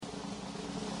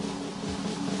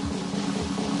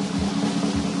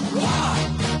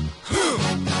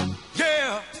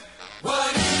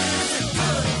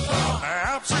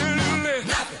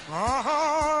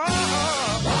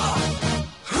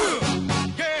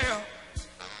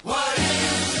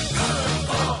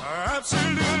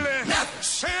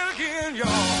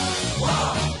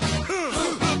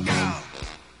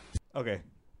Okay.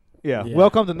 Yeah. Yeah.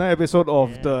 Welcome to another episode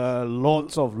of the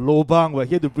Lords of Lobang. We're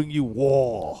here to bring you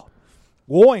war.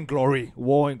 War and glory.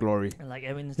 War and glory. And like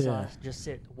Evan just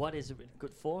said, what is it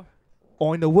good for?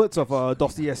 Or in the words of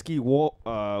Dostoevsky, war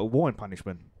and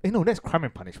punishment. No, that's crime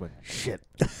and punishment. Shit.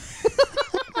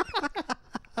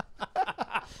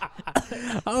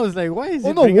 I was like, why is Oh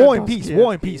it? no, war and peace.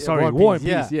 War and peace. Sorry, war and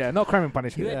yeah. peace. Yeah, not crime and You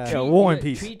punishment. had Yeah, war and you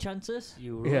had peace. 3 chances.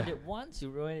 You ruined Yeah. it once. You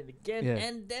ruined it again, Yeah.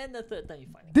 and then the third time you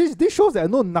find it. This shows that I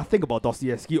know nothing about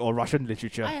Dostoevsky or Russian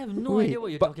literature. I have no Wait, idea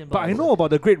what you're but, talking about. but I know about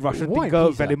the great Russian War and thinker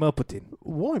Peace, Vladimir Putin.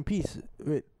 War and Peace.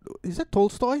 Wait, is that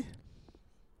Tolstoy?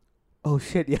 Oh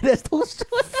shit, yeah, that's Tolstoy.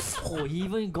 Oh, he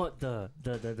even got the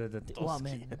wow,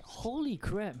 man! Holy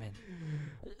crap, man!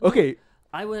 Okay,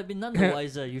 I would have been none the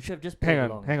wiser. You should have just played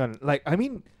along. hang on. Like, I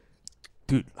mean,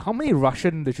 dude, how many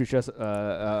Russian literatures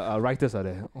writers are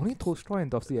there? Only Tolstoy and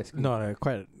Dostoevsky. No,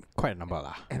 quite a number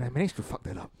lah. And I managed to fuck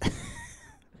that up.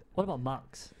 What about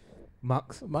Marx?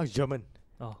 Marx. Marx German.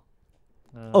 Oh.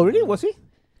 Oh, really? Was he?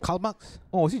 Karl Marx.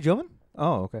 Oh, was he German?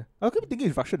 Oh, okay. I keep thinking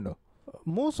he's Russian though.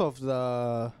 Most of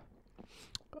the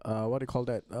what do you call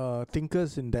that?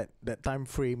 Thinkers in that time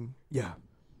frame. Yeah.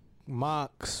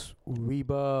 Marx,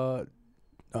 Weber,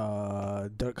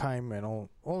 Durkheim, and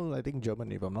all I think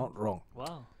German, if I'm not wrong.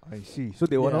 Wow. I see. So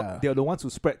they were Yeah. not. They are the ones who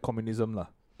spread communism, lah.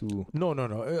 To No.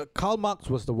 Karl Marx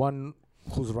was the one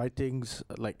whose writings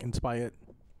inspired.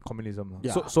 communism, lah.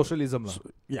 Yeah. Socialism, lah.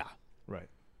 Yeah. Right.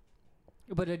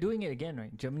 But they're doing it again,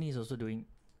 right? Germany is also doing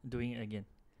it again.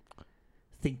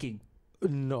 Thinking.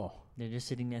 No, They're just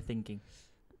sitting there thinking.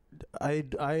 I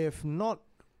have not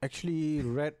actually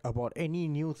read about any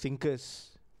new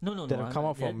thinkers. No. That have come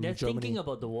out from they're Germany. thinking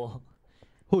about the war.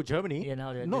 Who, Germany? Yeah,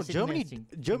 now they're No, sitting there Germany.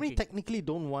 Germany thinking. technically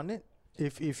don't want it.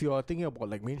 If you are thinking about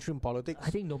mainstream politics, I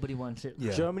think nobody wants it.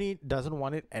 Yeah. Germany doesn't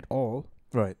want it at all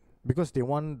Right. because they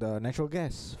want the natural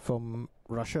gas from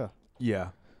Russia.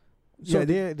 Yeah. So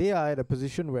Yeah, they are at a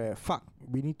position where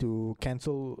we need to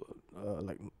cancel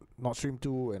Nord Stream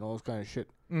 2 and all this kind of shit,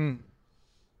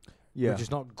 Yeah. which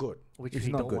is not good. Which It's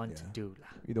we not don't good, want yeah. to do. Lah.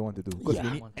 We don't want to do because Yeah. we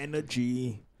need Want-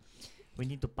 energy. We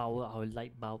need to power our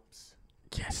light bulbs.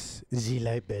 Yes, the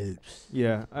light bulbs.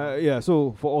 Yeah. Yeah.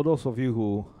 So for all those of you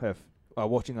who are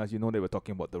watching us, you know that we're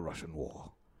talking about the Russian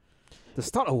war. The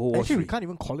start of World War Actually, we III. can't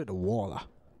even call it a war, lah.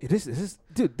 It is,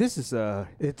 dude. This is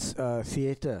It's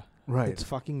theater. right. It's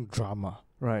fucking drama.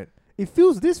 Right.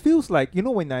 This feels like,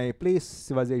 when I play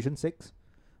Civilization 6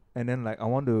 and then I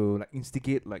want to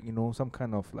instigate some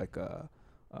kind of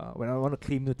when I want to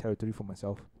claim new territory for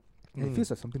myself. It feels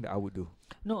like something that I would do.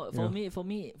 No, Yeah. for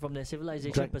me, from the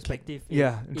civilization Drag perspective,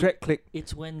 Drag click.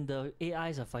 it's when the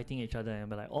AIs are fighting each other and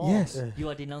be like, Yes. you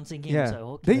are denouncing him. Yeah. It's like,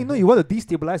 okay. Then you want to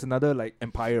destabilize another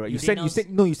empire, right? You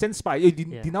You send spies. You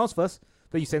Yeah. denounce first,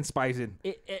 then you send spies in.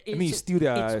 I mean, you steal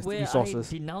their it's where resources.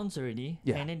 I denounce already,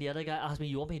 Yeah. and then the other guy asked me,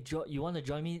 "You want me? You want to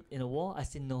join me in a war?" I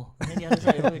said no. And then the other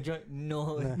side, "You want me to join?"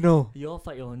 No. No. You all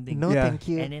fight your own thing. No, Yeah. thank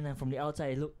you. And then from the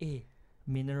outside, I look,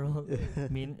 mineral,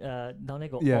 down there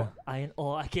got Yeah. iron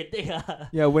ore. I can take.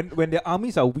 Yeah, when their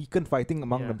armies are weakened fighting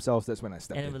among Yeah. themselves, that's when I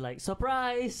step And in. we're like,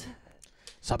 surprise!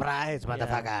 Surprise, Yeah.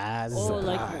 motherfuckers! Or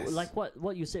Surprise. like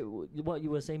what you said, what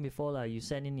you were saying before, you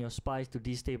send in your spies to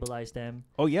destabilize them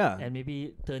Oh yeah. and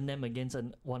maybe turn them against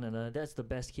one another. That's the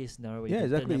best case scenario. Where Yeah, you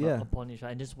can exactly, Turn them yeah. upon each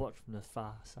other and just watch from the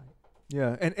far side.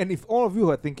 Yeah, and if all of you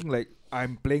are thinking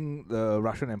I'm playing the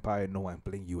Russian Empire, no, I'm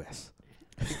playing US.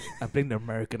 I'm playing the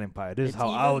American Empire. This is It's how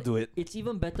even- I'll do it. It's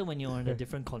even better when you're on a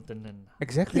different continent.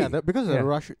 Exactly. Yeah, because Yeah.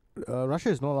 Russia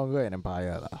is no longer an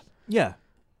empire, lah. Yeah,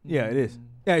 it is.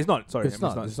 Yeah, it's not. Sorry, It's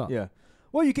not. Yeah.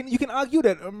 Well, you can argue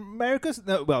that America's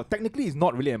technically it's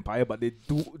not really empire, but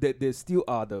they still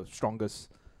are the strongest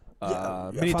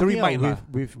military fucking might hell, lah.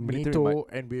 with Military NATO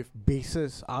and with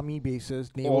bases, army bases,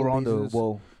 naval all around bases, the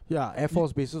world. Yeah, air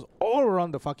force bases all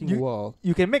around the fucking world.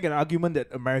 You can make an argument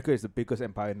that America is the biggest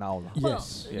empire now. lah. Well,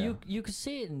 Yes. Yeah. you could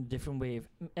say it in a different way.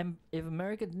 If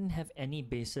America didn't have any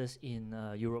bases in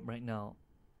Europe right now,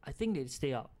 I think they'd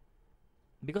stay out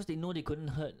because they know they couldn't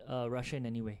hurt Russia in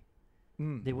any way.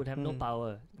 They would have no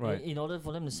power. Right. In order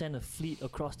for them to send a fleet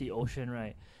across the ocean,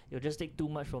 right, it'll just take too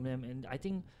much from them. And I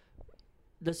think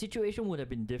the situation would have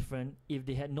been different if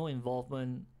they had no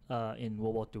involvement in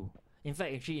World War II. In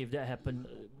fact, actually, if that happened,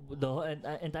 the whole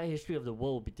entire history of the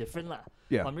world would be different, lah.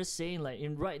 Yeah. I'm just saying,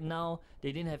 in right now,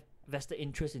 they didn't have vested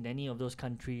interest in any of those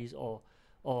countries or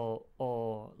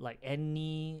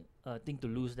any thing to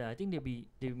lose there. I think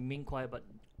they remain quiet, but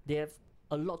they have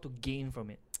a lot to gain from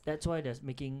it. That's why they're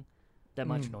making that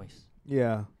much noise.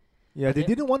 Yeah. But They then-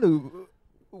 didn't want to.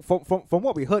 From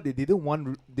what we heard, they didn't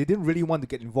really want to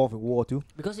get involved in World War II.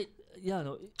 Because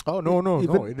Oh no!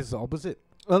 Even- It is the opposite.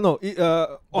 No,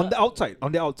 on The-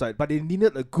 the outside, but they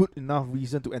needed a good enough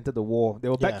reason to enter the war.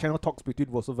 There were Yeah. back channel talks between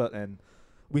Roosevelt and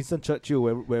Winston Churchill,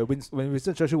 when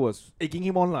Winston Churchill was egging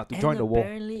him on to and join the war.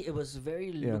 apparently it was very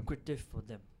Yeah. lucrative for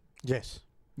them. Yes.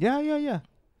 Yeah.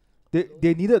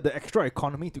 They needed the extra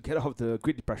economy to get out of the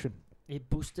Great Depression. It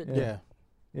boosted Yeah. them.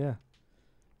 Yeah. Yeah,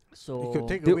 So It could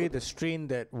take They- away the strain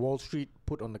that Wall Street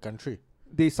put on the country.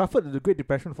 they suffered the Great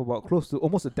Depression for about close to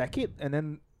almost a decade, and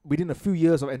then within a few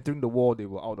years of entering the war, they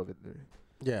were out of it.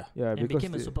 Yeah. Yeah, and because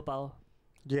became a they- superpower,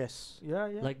 Yes. Yeah.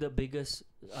 like the biggest.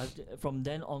 From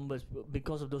then onwards,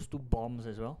 because of those two bombs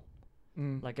as well.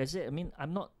 Mm. Like I said, I mean,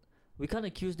 we can't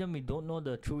accuse them. We don't know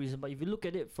the true reason. But if you look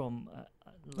at it from,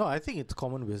 No, I think it's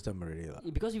common wisdom already.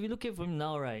 because if you look at it from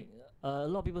now, right, a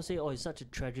lot of people say, oh, it's such a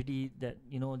tragedy that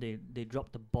they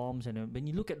dropped the bombs, and when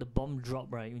you look at the bomb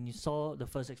drop, right, when you saw the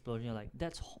first explosion, you're like,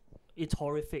 it's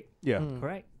horrific, Yeah. Mm.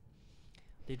 correct?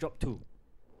 They dropped two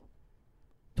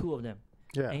of them,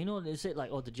 Yeah. and they said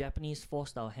like, oh, the Japanese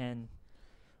forced our hand.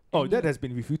 Oh, And that you- has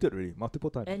been refuted already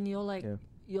multiple times. And you're like, Yeah.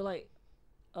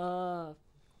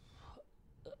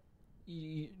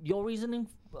 your reasoning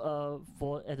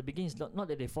for at the beginning is not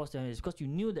that they forced them, it's because you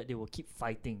knew that they will keep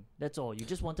fighting. That's all. You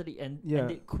just wanted to end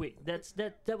it quick.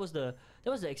 That was the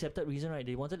accepted reason, right?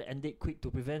 They wanted to end it quick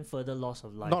to prevent further loss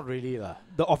of life. Not really lah.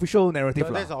 The official narrative,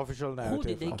 That's lah. the official narrative. Who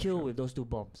did they kill with those two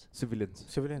bombs? Civilians.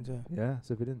 Civilians, yeah. Yeah,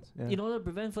 civilians. Yeah. In order to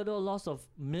prevent further loss of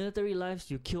military lives,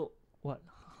 you killed what?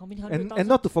 How many hundred and thousand?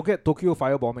 not to forget Tokyo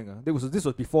firebombing. This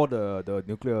was before the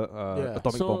nuclear Yeah. atomic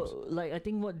bombs. So, like, I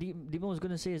think what Demon was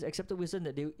going to say is accepted wisdom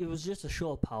that it was just a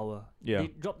show of power. Yeah. They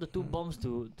dropped the two bombs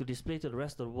to display to the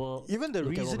rest of the world. Even the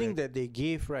Look at what reasoning we- that they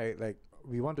gave, right, like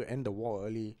we want to end the war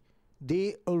early,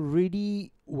 they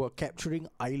already were capturing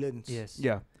islands. Yes.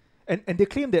 Yeah. And they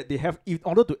claim that they have, in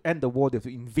order to end the war, they have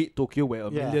to invade Tokyo, where a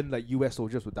Yeah. million US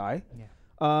soldiers would die. Yeah.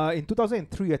 In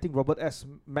 2003, I think Robert S.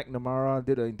 McNamara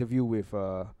did an interview with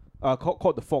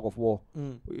called The Fog of War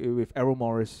with Errol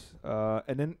Morris.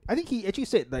 And then I think he actually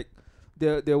said like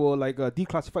there were like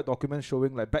declassified documents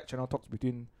showing like back channel talks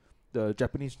between the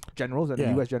Japanese generals and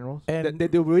Yeah. the US generals. And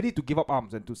That they were ready to give up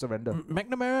arms and to surrender.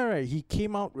 McNamara, right, he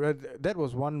came out, that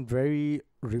was one very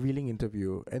revealing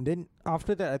interview. And then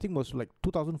after that, I think it was like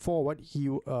 2004,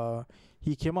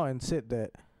 he came out and said that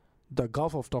the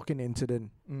Gulf of Tonkin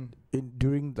incident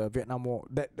during the Vietnam War,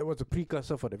 that was a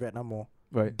precursor for the Vietnam War,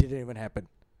 Right. didn't even happen.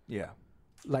 Yeah.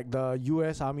 Like the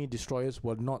US Army destroyers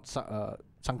were not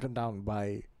sunken down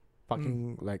by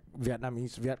fucking like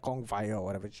Vietnamese Viet Cong fire or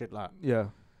whatever shit lah.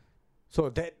 Yeah. So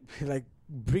that like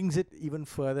brings it even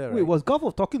further. Wait, right? was Gulf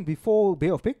of Tonkin before Bay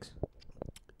of Pigs?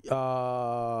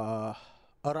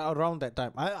 Around that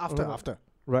time. After.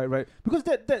 Right. Because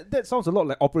that sounds a lot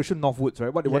like Operation Northwoods,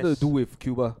 right? What they wanted Yes. to do with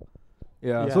Cuba.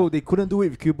 Yeah. Yeah. So they couldn't do it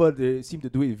with Cuba. They seemed to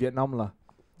do it with Vietnam, lah.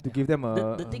 To Yeah. give them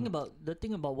a. The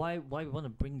thing about why we want to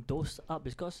bring those up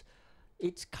is because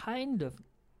it's kind of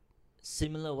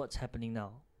similar what's happening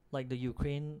now, like the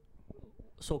Ukraine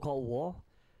so-called war.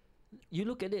 You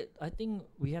look at it, I think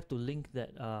we have to link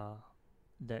that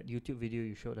YouTube video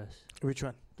you showed us, Which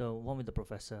one? the one with the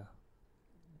professor.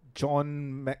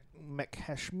 John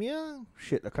McHashmere?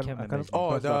 Shit, I can't Can't remember. remember his Oh,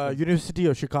 pronounce last the name. University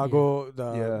of Chicago.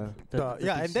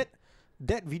 Yeah. And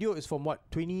that video is from what,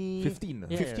 15.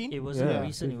 Yeah, 15? it was Yeah. very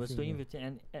recent. It was 15, yeah. 2015,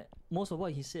 and most of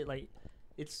what he said, like,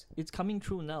 it's coming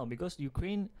true now because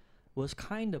Ukraine was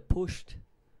kind of pushed.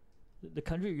 The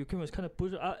country of Ukraine was kind of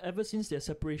pushed ever since their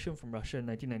separation from Russia in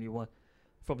 1991,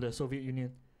 from the Soviet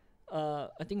Union.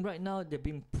 I think right now they're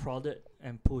being prodded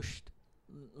and pushed,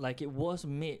 like it was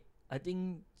made. I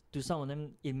think to some of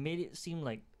them, it made it seem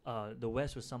like the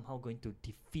West was somehow going to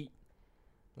defeat,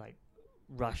 like,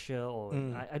 Russia or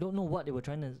I don't know what they were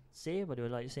trying to say, but they were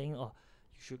like saying, oh,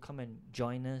 you should come and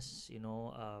join us,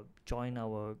 join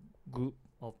our group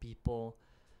of people.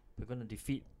 We're going to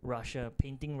defeat Russia,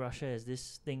 painting Russia as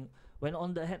this thing. When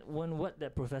what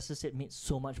that professor said made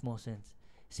so much more sense.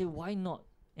 Say, why not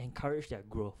encourage their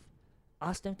growth?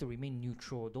 Ask them to remain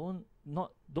neutral. Don't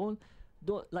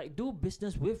do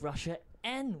business with Russia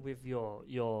and with your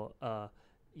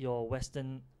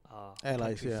Western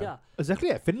Allies, countries. yeah. Exactly,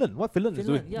 yeah. Finland. What Finland is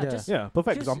doing. Yeah, just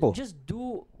Perfect example. Just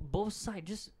do both sides.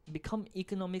 Just become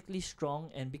economically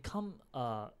strong and become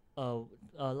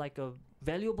like a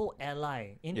valuable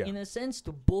ally in a sense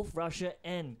to both Russia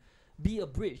and be a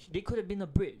bridge. They could have been a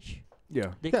bridge.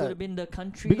 Yeah. They Yeah, could have been the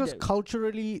country Because that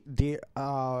culturally, they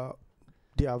are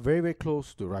very, very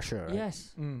close to Russia, right?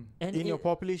 yes. Mm. And In your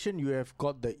population, you have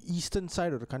got the eastern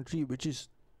side of the country, which is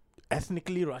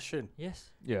ethnically Russian.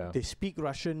 yes. Yeah. They speak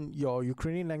Russian. Your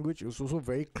Ukrainian language is also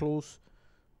very close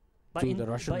to the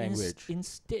Russian language.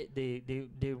 Instead,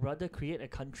 they rather create a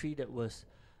country that was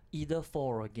either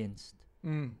for or against.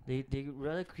 They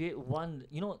rather create one.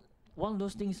 One of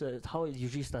those things. How it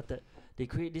usually started. They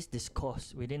create this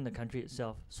discourse within the country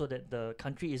itself, so that the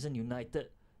country isn't united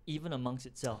even amongst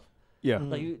itself. Yeah. Mm.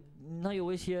 Like you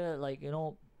always hear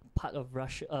part of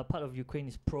Russia, part of Ukraine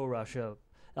is pro-Russia,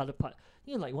 other part.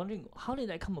 You're like wondering how did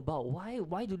that come about?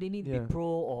 Why do they need to Yeah. be pro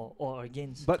or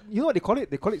against? But you know what they call it?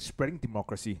 They call it spreading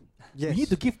democracy. Yes. You need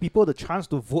to give people the chance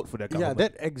to vote for their Yeah,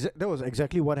 government. that was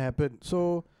exactly what happened.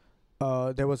 So,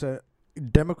 there was a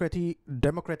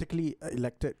democratically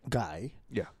elected guy.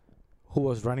 Yeah. Who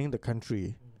was running the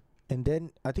country, and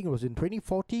then I think it was in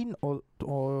 2014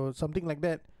 or something like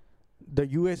that. The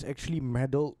US actually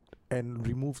meddled and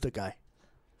removed the guy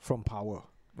from power,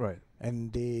 Right.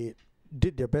 and they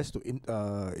did their best to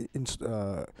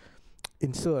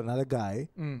instill another guy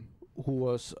who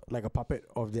was like a puppet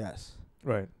of theirs.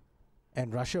 Right.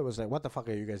 And Russia was like, "What the fuck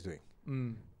are you guys doing?"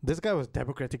 Mm. This guy was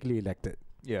democratically elected.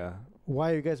 Yeah.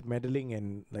 Why are you guys meddling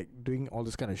and like doing all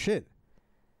this kind of shit?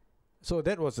 So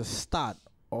that was the start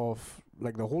of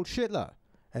like the whole shit lah.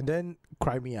 And then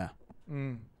Crimea.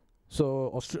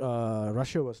 So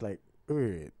Russia was like,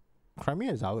 wait,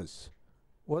 Crimea is ours.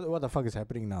 What the fuck is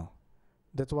happening now?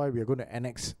 That's why we are going to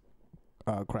annex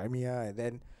Crimea, and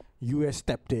then US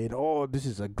stepped in. Oh, this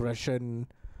is aggression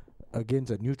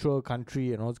against a neutral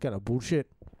country and all this kind of bullshit.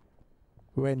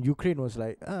 When Ukraine was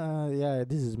like, yeah,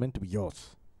 this is meant to be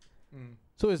yours.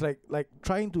 So it's like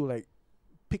trying to like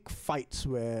pick fights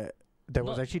where there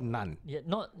was Not- actually none. Yeah,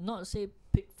 not say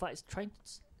pick fights.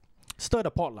 Stir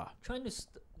the pot lah.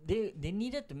 They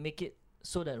needed to make it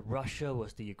so that Russia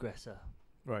was the aggressor.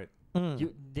 Right.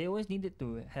 They always needed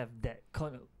to have that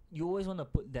kind of. You always want to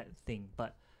put that thing,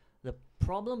 but the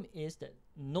problem is that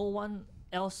no one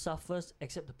else suffers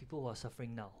except the people who are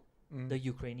suffering now. The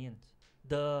Ukrainians,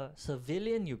 the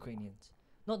civilian Ukrainians,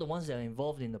 not the ones that are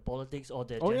involved in the politics or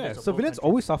the. Oh yeah, agendas of both civilians countries.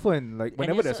 always suffer in like And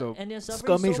whenever they're there's su- a and they're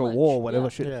suffering skirmish so or much. war or whatever Yeah.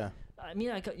 shit. Yeah. I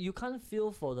mean, you can't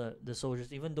feel for the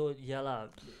soldiers, even though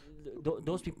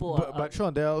those people But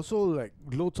Sean, there are also like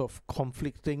loads of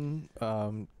conflicting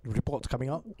reports coming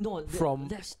out no from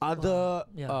that's, other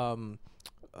yeah.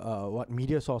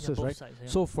 media sources, both right? sides, yeah.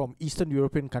 So from Eastern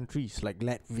European countries like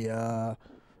Latvia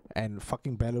and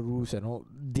fucking Belarus and all,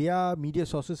 their media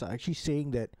sources are actually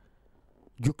saying that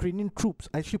Ukrainian troops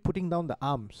are actually putting down the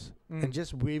arms and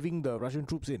just waving the Russian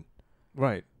troops in,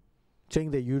 right.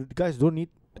 saying that you guys don't need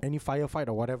any firefight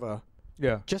or whatever.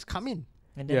 Yeah. Just come in.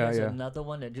 And then Yeah, there's yeah. another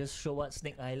one that just showed what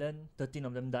Snake Island, 13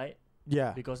 of them died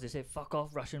Yeah. because they said fuck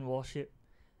off Russian warship,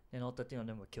 and all 13 of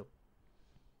them were killed.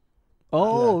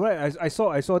 Oh right, I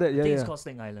saw that. I Yeah, think it's yeah. called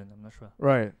Snake Island. I'm not sure.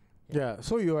 Right. Yeah.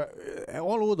 So you are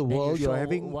all over the Then world. you You're show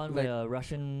having one like, where a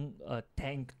Russian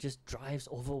tank just drives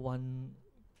over one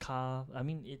car. I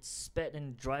mean, it's sped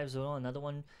and drives around. Another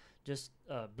one just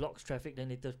blocks traffic. Then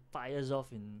later fires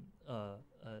off in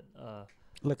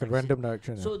like a is it- random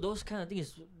direction. So those kind of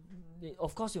things,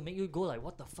 of course, will make you go like,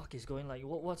 what the fuck is going? Like,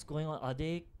 what's going on? Are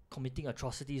they committing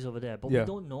atrocities over there? But Yeah. we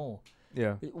don't know.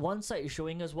 Yeah. One side is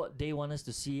showing us what they want us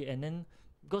to see, and then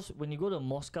because when you go to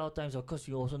Moscow Times, of course,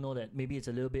 you also know that maybe it's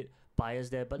a little bit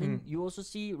biased there. But then you also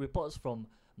see reports from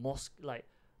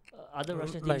other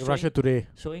Russian like things Russia Today.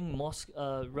 showing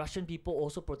Russian people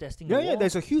also protesting. Yeah, the yeah. war.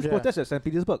 There's a huge Yeah. protest at St.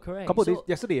 Petersburg. Correct. Couple So- days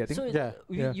yesterday, I think. So Yeah.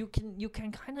 Yeah. you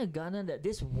can kind of garner that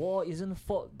this war isn't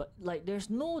fought, but like there's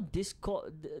no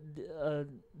discord,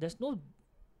 there's no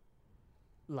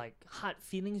like hard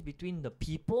feelings between the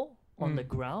people on the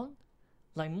ground.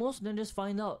 Like most of them just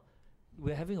find out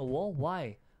we're having a war.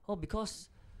 Why? Oh, because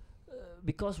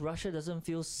Russia doesn't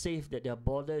feel safe that their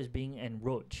border is being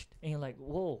encroached, and you're like,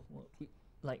 whoa,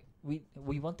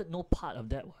 we wanted no part of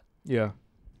that one. Yeah.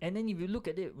 And then if you look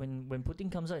at it, when Putin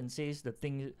comes out and says the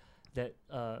thing that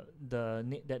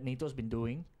that NATO's been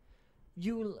doing,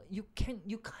 you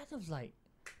kind of like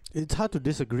It's hard to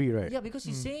disagree, right? yeah, because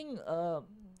he's saying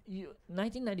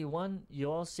 1991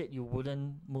 you all said you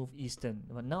wouldn't move eastern,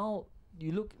 but now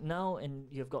you look now and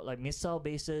you've got like missile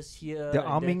bases here. They're and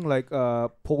arming like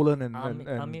Poland and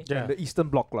Yeah. the Eastern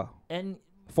Bloc lah. and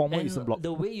Former and Eastern Bloc.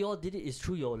 the way you all did it is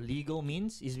through your legal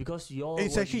means, is because you all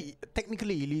It's were- actually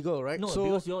technically illegal, right? no, so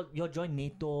because you all joined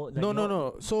NATO. Like no. you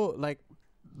all- So like,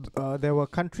 there were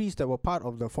countries that were part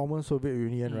of the former Soviet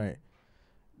Union, right,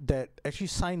 that actually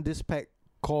signed this pact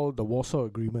called the Warsaw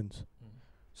Agreements.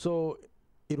 So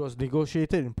it was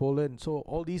negotiated in Poland. So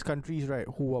all these countries, right,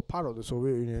 who were part of the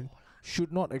Soviet Union,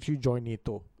 should not actually join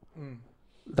NATO.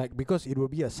 Like, because it will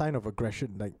be a sign of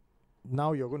aggression. Like,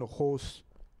 now you're going to host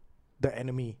the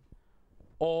enemy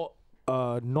or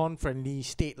a non-friendly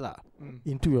state lah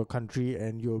into your country,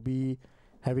 and you'll be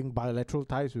having bilateral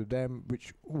ties with them,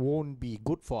 which won't be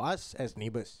good for us as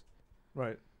neighbors.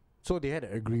 Right. So they had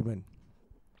an agreement,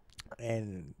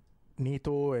 and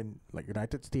NATO and like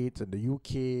United States and the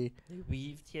UK, They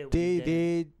weaved here, weaved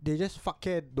there. they just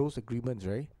fuckhead those agreements,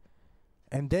 right?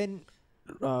 And then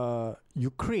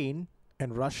Ukraine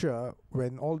and Russia,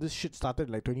 when all this shit started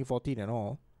like 2014 and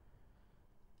all,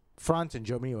 France and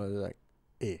Germany were like,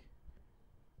 hey,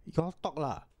 y'all talk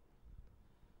lah.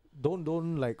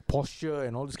 Don't like posture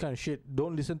and all this kind of shit.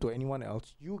 Don't listen to anyone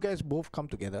else. You guys both come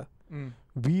together.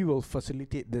 We will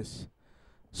facilitate this.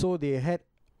 So they had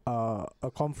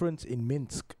a conference in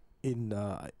Minsk in,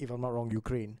 if I'm not wrong,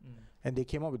 Ukraine, and they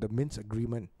came up with the Minsk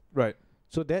agreement. Right.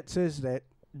 So that says that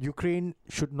Ukraine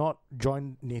should not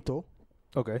join NATO,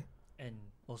 Okay. And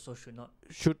also should not.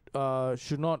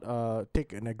 should not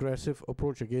take an aggressive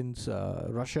approach against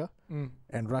Russia,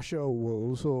 and Russia will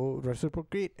also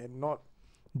reciprocate and not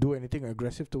do anything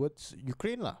aggressive towards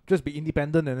Ukraine lah. Just be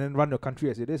independent and then run your country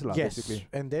as it is, lah. Yes, Basically.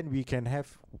 and then we can have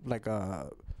like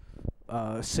a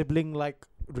sibling-like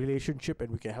relationship,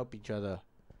 and we can help each other.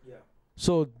 Yeah.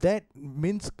 So that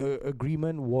Minsk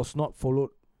agreement was not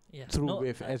followed Yeah. through No,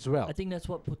 with I- as well. I think that's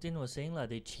what Putin was saying lah.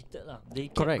 They cheated lah.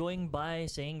 They kept Correct. going by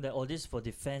saying that this for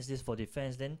defense, this for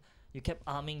defense. Then you kept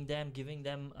arming them, giving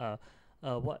them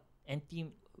what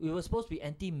we were supposed to be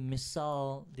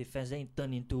anti-missile defense. Then it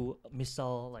turned into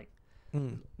missile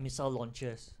missile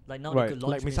launchers. Like now Right. they could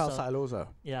launch Like missile silos.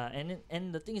 Yeah,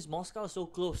 and the thing is Moscow is so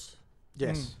close.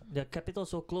 Yes. The capital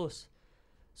so close.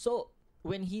 So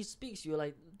when he speaks, you're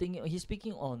like thinking he's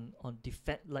speaking on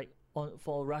defense, like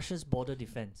for Russia's border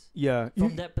defense. Yeah.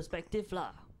 From that perspective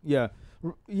lah. Yeah,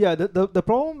 The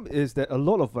problem is that a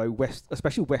lot of like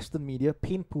especially Western media,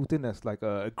 paint Putin as like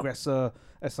a aggressor,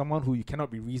 as someone who you cannot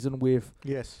be reasoned with,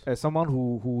 Yes. as someone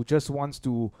who just wants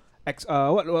to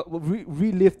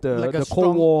relive Like the a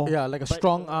Cold War. Yeah, like a But-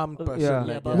 strong-armed person. Yeah, Yeah,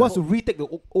 like, but he wants to retake the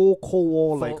old Cold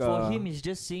War. For him, he's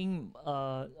just seeing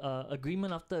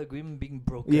agreement after agreement being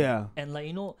broken. yeah, And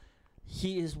like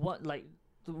he is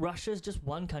Russia's just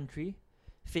one country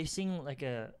facing like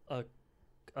a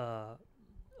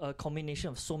combination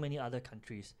of so many other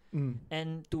countries.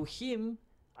 And to him,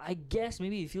 I guess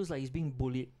maybe he feels like he's being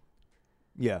bullied.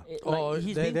 yeah,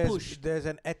 He's being pushed. There's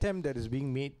an attempt that is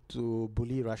being made to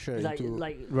bully Russia into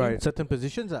right. certain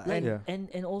positions. Like, Yeah.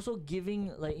 and also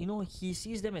giving he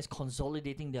sees them as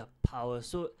consolidating their power.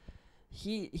 So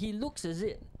he looks as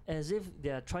if they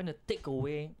are trying to take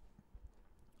away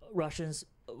Russians'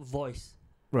 voice.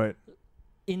 right,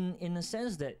 In a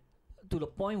sense that to the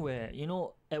point where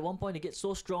at one point they get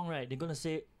so strong, right? They're gonna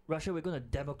say, Russia, we're gonna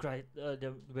democratize.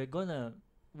 We're gonna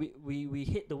we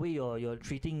hate the way you're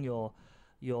treating your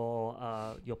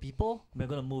people. We're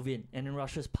gonna move in, and then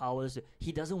Russia's powers.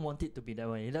 He doesn't want it to be that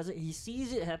way. He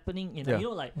sees it happening in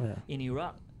in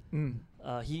Iraq.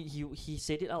 He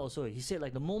said it out also. He said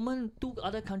like the moment two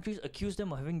other countries accused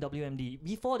them of having WMD,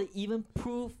 before they even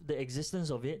proved the existence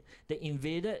of it, they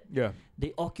invaded, yeah,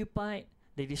 they occupied,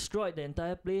 they destroyed the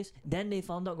entire place. Then they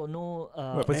found out got no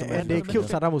Weapons of mass and they killed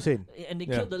destruction. Saddam Hussein. and they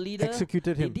Yeah. killed the leader.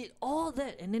 Executed They him. did all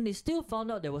that, and then they still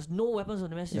found out there was no weapons of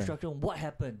mass Yeah. destruction. What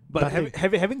happened? But Nothing.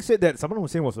 having said that, Saddam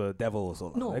Hussein was a devil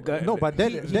also. lah. No, That guy- No, but He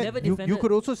never that you defended-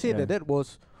 could also say Yeah. that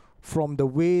was from the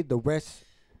way the West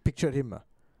pictured him.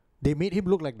 They made him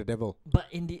look like the devil. But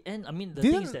in the end, I mean, the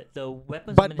thing is Didn't- that the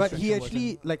weapons. But of he destruction actually,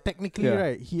 wasn't- like technically, Yeah.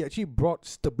 right? He actually brought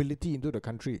stability into the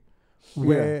country, Yeah.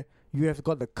 where you have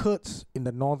got the Kurds in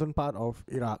the northern part of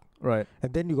Iraq, right,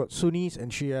 and then you got Sunnis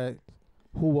and Shia,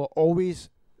 who were always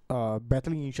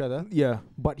battling each other. yeah,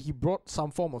 But he brought some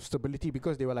form of stability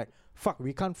because they were like, "Fuck,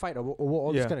 we can't fight over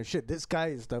all this Yeah. kind of shit. This guy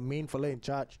is the main fella in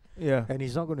charge, yeah. and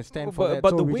he's not going to stand Oh, for that. but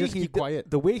So the we way just he keep quiet."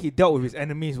 the way he dealt with his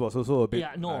enemies was also a bit.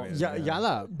 Yeah, no. I mean, Yeah,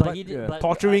 lah. But he did. yeah. But,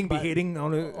 Torturing, but- beheading,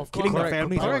 of killing course. their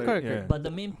families. Correct, all that, correct, yeah. correct. But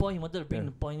the main point he wanted to bring Yeah.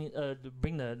 the point, to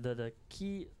bring the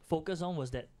key focus on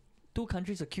was that two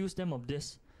countries accused them of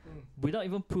this without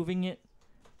even proving it.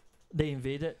 They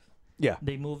invaded. Yeah.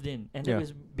 They moved in, and Yeah. it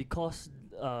was because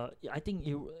I think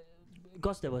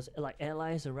because there was like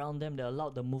allies around them that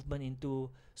allowed the movement into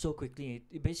so quickly.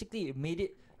 It made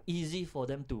it easy for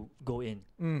them to go in.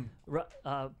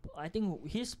 I think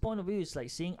his point of view is like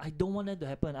saying, I don't want that to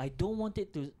happen. I don't want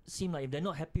it to seem like if they're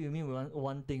not happy with me with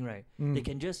one thing, right? They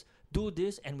can just do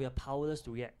this and we are powerless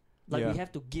to react. Like Yeah. we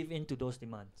have to give in to those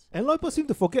demands. And a lot of people seem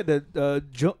to forget that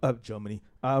Germany,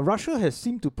 Russia has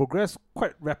seemed to progress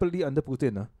quite rapidly under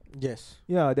Putin. Yes.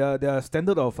 Yeah, their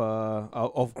standard of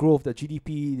growth, the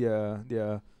GDP,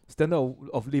 their standard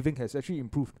of living has actually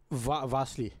improved.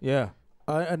 Vastly. Yeah.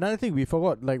 Another thing we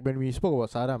forgot, like when we spoke about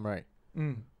Saddam, right?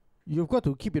 You've got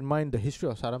to keep in mind the history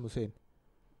of Saddam Hussein.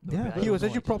 Yeah, He was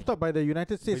actually propped up by the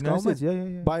United States government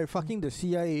yeah. by fucking the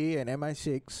CIA and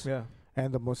MI6 Yeah.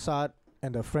 and the Mossad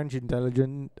and the French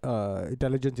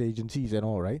intelligence agencies and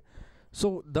all, right?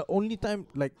 So the only time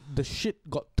like the shit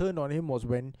got turned on him was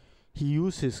when he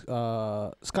used his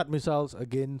Scud missiles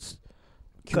against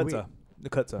Kurds, Kuwait. the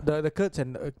Kurds. The Kurds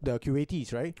and the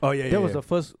Kuwaitis, right? Oh yeah, That was the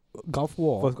first Gulf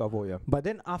War. first Gulf War, yeah. But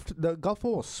then after the Gulf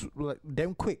War was like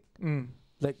damn quick.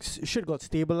 Like shit got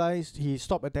stabilized. He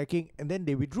stopped attacking, and then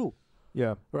they withdrew,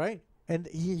 Yeah, right? And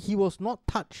he was not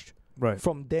touched right.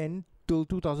 from then till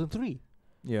 2003.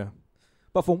 Yeah,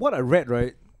 but from what I read,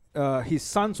 right, his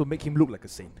sons will make him look like a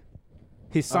saint.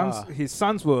 His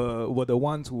sons were the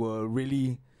ones who were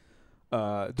really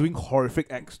doing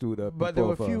horrific acts to the But there people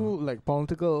were a of, few like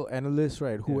political analysts,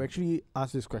 right, who Yeah. actually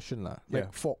asked this question, lah. Like Yeah.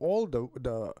 for all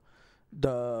the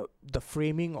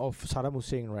framing of Saddam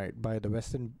Hussein, right, by the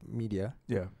Western media,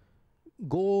 yeah,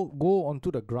 go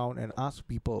onto the ground and ask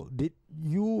people, did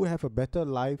you have a better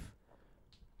life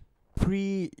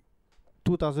pre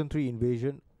 2003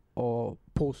 invasion or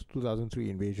post 2003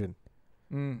 invasion?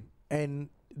 And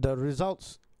the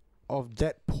results of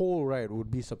that poll, right,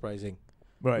 would be surprising.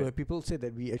 right, Where people said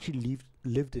that we actually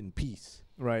lived in peace,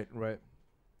 right,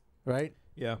 right?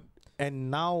 yeah,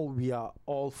 And now we are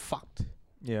all fucked.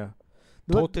 yeah.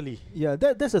 Totally. Yeah,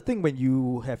 that's the thing when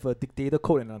you have a dictator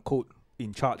code and a code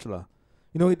in charge, lah.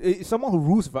 You know, it's someone who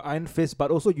rules with an iron fist,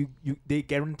 but also they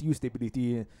guarantee you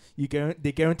stability.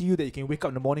 They guarantee you that you can wake up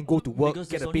in the morning, go to work, Because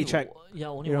get there's a paycheck.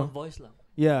 only you know. one voice lah.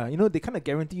 Yeah, you know, they kind of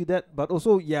guarantee you that, but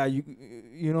also, yeah,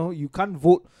 you know, you can't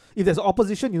vote if there's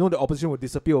opposition. You know, the opposition will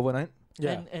disappear overnight.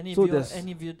 Yeah. And if So you there's- and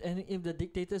if the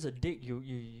dictator's a dick, you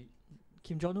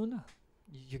Kim Jong Un lah.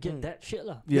 You get Mm. that shit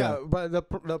lah. Yeah, but the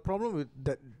problem with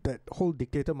that whole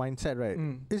dictator mindset, right,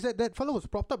 is that fellow was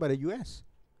propped up by the US.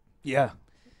 Yeah,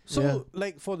 So Yeah.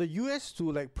 like for the US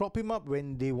to like prop him up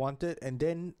when they wanted and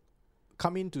then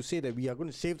come in to say that we are going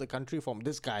to save the country from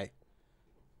this guy.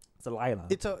 it's a lie, lah.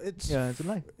 It's a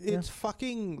lie. It's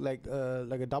fucking like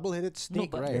a double-headed No, snake,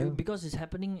 but right? because it's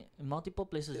happening in multiple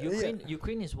places. Yeah.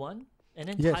 Ukraine is one, and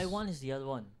then Yes. Taiwan is the other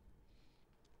one.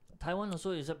 Taiwan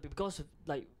also is because of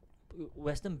like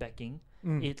Western backing,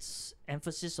 its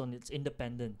emphasis on its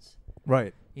independence.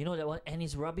 Right. You know that one, and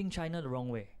it's rubbing China the wrong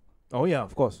way. Oh yeah,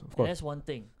 of course. And that's one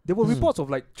thing. There were Mm. reports of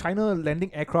like China landing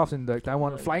aircrafts in the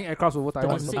Taiwan, flying aircrafts over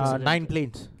Taiwan. 36 of them. 9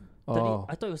 planes. 30, Oh,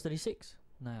 I thought it was 36.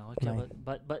 No, okay, Nine.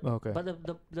 but okay. but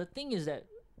the thing is that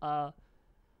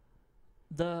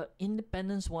the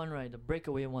independence one, right, the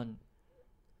breakaway one,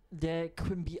 there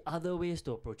could be other ways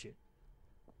to approach it.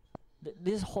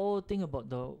 This whole thing about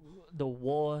the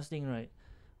wars thing, right,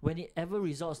 when it ever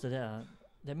results to that,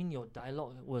 that means your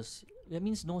dialogue that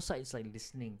means no side is like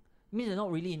listening. It means they're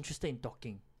not really interested in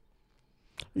talking.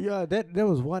 Yeah, that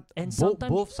was what And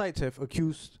sometimes both sides have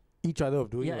accused each other of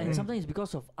doing. Yeah, right? and sometimes it's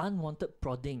because of unwanted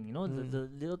prodding. You know, the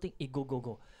little thing,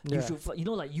 go. Yeah. You should fight. You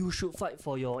know, like you should fight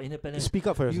for your independence. Speak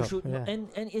up for You yourself. should, yeah. and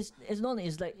it's not.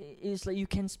 It's like you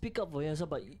can speak up for yourself,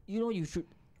 but you know you should.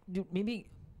 Maybe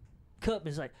curb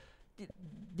is like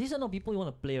these are not people you want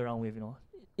to play around with. You know,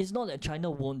 it's not that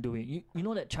China won't do it. You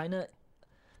know that China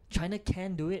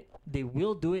can do it. They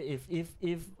will do it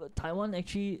if Taiwan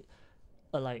actually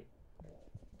like.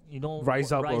 You know,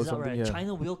 Rise up or something, right? yeah.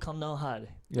 China will come down hard.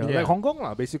 yeah, Yeah. like Hong Kong,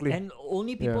 lah, basically. And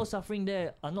only people Yeah. suffering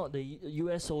there are not the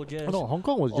U.S. soldiers. Oh, no, Hong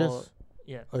Kong was or- just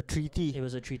Yeah, a treaty. it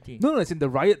was a treaty. no, it's in the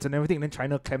riots and everything. And then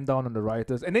China clamped down on the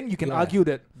rioters, and then you can Yeah. argue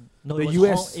that No, the it was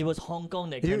US it was Hong Kong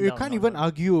that You, came you down, can't not even Hong-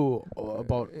 argue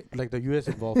about like the US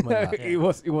involvement. lah. Yeah. it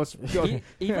was pure.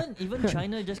 Even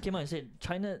China just came out and said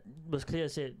China was clear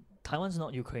and said Taiwan's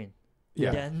not Ukraine.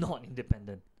 Yeah. They're not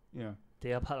independent. Yeah.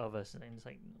 They are part of us, and it's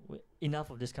like enough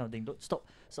of this kind of thing. Don't stop.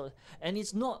 So, and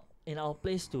it's not in our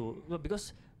place to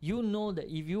because you know that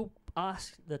if you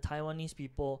ask the Taiwanese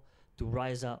people to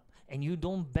rise up and you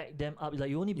don't back them up, like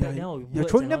you only back them up with You're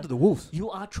words throwing and them all, to the wolves. you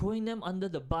are throwing them under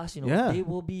the bus. You know, Yeah. they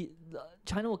will be.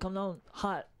 China will come down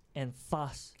hard and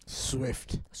fast.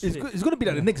 Swift. It's going to be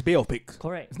like the next Bay of Pigs.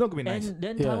 Correct. It's not going to be nice. And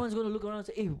then Yeah. Taiwan's going to look around and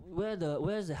say, "Hey,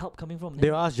 where's the help coming from?"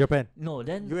 They'll ask Japan. No,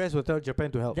 then US will tell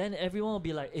Japan to help. then everyone will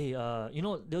be like, "Hey, you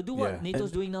know, they'll do what Yeah. NATO's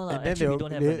And- doing now. and then Actually, we they'll-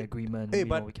 don't have they- an agreement. Hey, you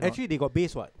know, we but cannot." actually they got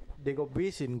base what? They got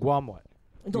base in Guam what?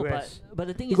 No, US. but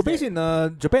the thing You is go based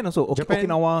that, in Japan also. Japan,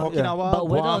 Okinawa. Yeah. Okinawa, but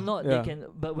whether or Guam. not Yeah. they can,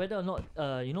 but whether or not,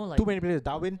 you know, like Too many places.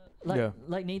 Darwin. Yeah.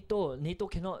 like NATO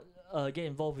cannot get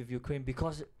involved with Ukraine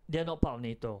because they're not part of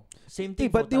NATO. Same Hey, thing.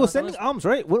 for but they were Taiwan. sending arms,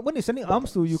 right? When they sending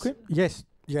arms to Ukraine? Yes.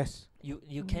 Yes.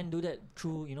 You can do that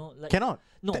through, you know, like Cannot.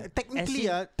 no, Technically,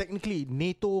 as in- technically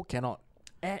NATO cannot.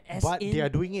 as But in, they are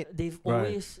doing it. They've Right.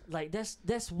 always like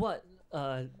that's what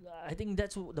I think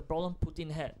that's the problem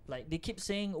Putin had. Like they keep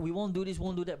saying we won't do this,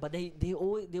 won't do that, but they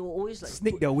will always like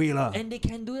Sneak their way lah. and they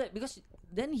can do that because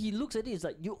then he looks at it. It's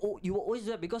like you will always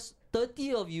do that because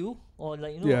 30 of you or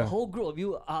like Yeah. a whole group of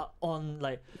you are on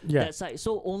like Yeah. that side.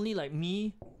 So only like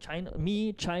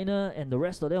China, and the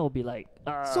rest of them will be like,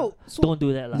 So don't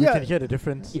do that lah. You Yeah. can hear the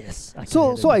difference. Yes. I can so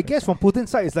hear the so I difference. guess from Putin's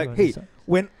side it's like, From hey, his side.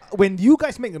 when you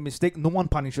guys make a mistake, no one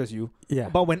punishes you. Yeah.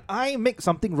 But when I make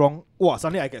something wrong, wow,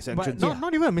 suddenly I get But sanctions.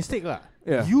 not even a mistake lah.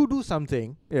 Yeah. You do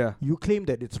something, Yeah. you claim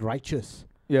that it's righteous.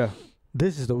 Yeah.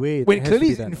 This is the way it When has clearly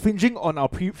to it's be done. infringing on our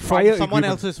From prior someone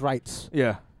agreement. else's rights.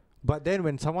 Yeah. But then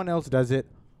when someone else does it,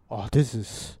 oh, this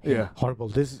is Yeah. horrible.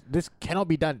 This cannot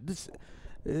be done. This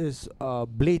is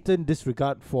blatant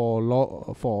disregard for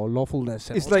lawfulness.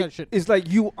 And It's all that like shit. it's like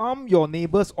you arm your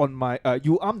neighbors on my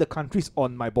you arm the countries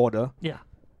on my border, Yeah.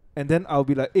 and then I'll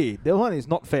be like, hey, that one is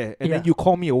not fair, and then Yeah. you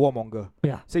call me a warmonger,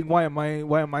 Yeah. saying why am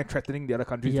I threatening the other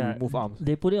countries to remove arms?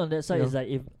 They put it on that side. You It's like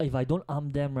if I don't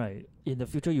arm them right, in the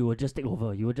future you will just take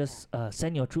over. You will just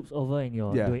send your troops over and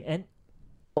you're Yeah. doing. And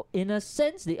in a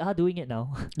sense, they are doing it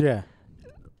now. Yeah.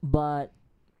 But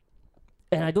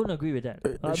and I don't agree with that.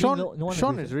 I mean, Sean, no one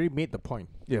Sean agrees has already made the point.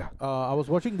 Yeah. I was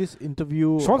watching this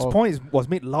interview. Sean's of- point was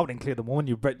made loud and clear the moment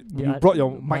you Yeah, brought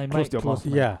your my mic close to your mouth.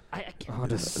 mic. Yeah. I can't. Oh,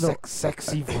 the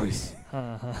sexy voice.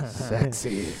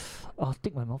 Sexy. I'll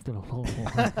stick my mouth to the phone.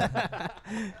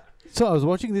 So I was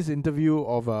watching this interview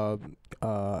of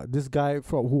this guy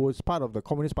who was part of the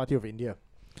Communist Party of India,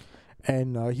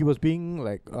 and he was being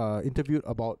like interviewed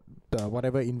about the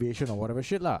whatever invasion or whatever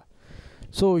shit lah.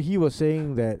 So he was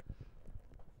saying that,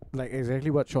 like exactly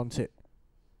what Sean said.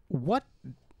 What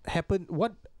happened?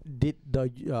 What did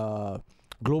the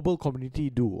global community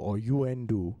do or UN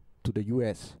do to the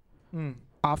US Mm.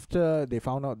 after they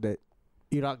found out that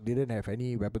Iraq didn't have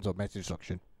any weapons of mass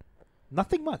destruction?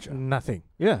 Nothing much. Nothing.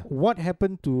 Yeah. What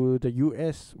happened to the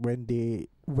US when they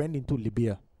went into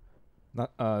Libya?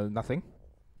 Nothing.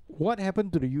 What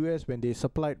happened to the US when they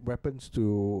supplied weapons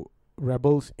to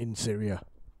rebels in Syria?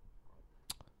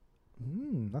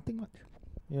 Nothing much.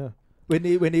 Yeah. When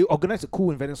they organized a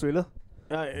coup in Venezuela.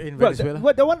 In Well,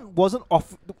 that one wasn't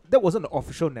that wasn't the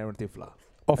official narrative lah.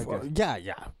 I guess. That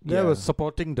Yeah. was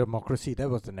supporting democracy. That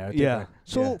was the narrative. Yeah, right?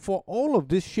 So yeah. for all of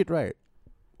this shit, right?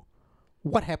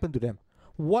 What happened to them?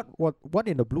 What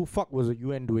in the blue fuck was the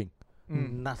UN doing?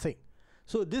 Nothing.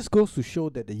 So this goes to show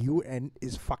that the UN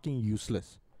is fucking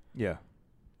useless. Yeah.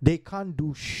 They can't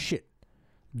do shit.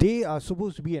 They are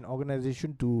supposed to be an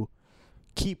organization to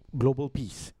keep global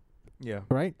peace, Yeah.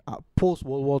 right? Post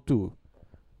World War II.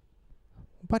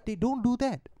 But they don't do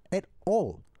that at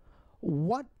all.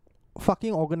 What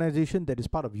fucking organization that is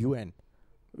part of UN,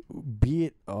 be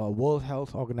it World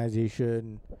Health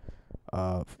Organization,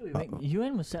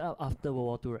 UN was set up after World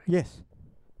War II, right? yes,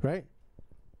 right?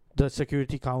 The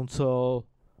Security Council.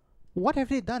 What have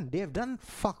they done? They have done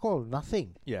fuck all,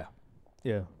 nothing. Yeah.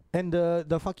 Yeah. And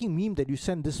the fucking meme that you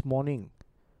sent this morning.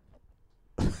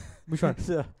 Which one?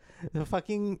 The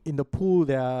fucking in the pool,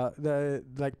 the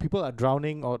like people are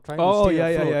drowning or trying to Oh stay yeah,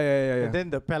 afloat. yeah. And then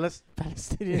the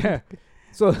Palestinian. Yeah.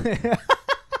 So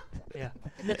Yeah.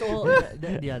 That's all. That's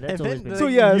and always then been. So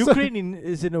yeah, so- Ukraine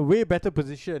is in a way better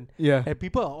position, yeah. and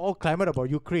people are all clamored about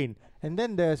Ukraine. And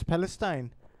then there's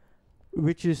Palestine,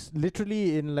 which is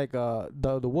literally in like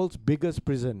the world's biggest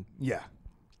prison, Yeah.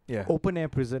 Yeah. open air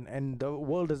prison, and the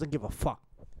world doesn't give a fuck.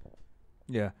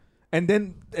 Yeah. And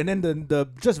then the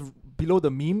just below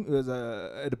the meme was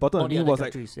at the bottom all of the the meme other was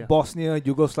like countries, yeah. Bosnia,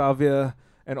 Yugoslavia,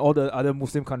 and all the other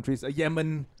Muslim countries,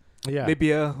 Yemen, Yeah.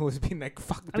 Libya, who's been like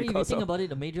fucked I mean, if you because think of about it,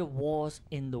 the major wars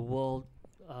in the world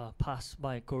passed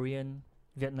by Korean,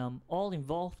 Vietnam, all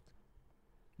involved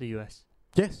the US.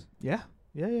 Yes. yeah.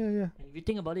 And if you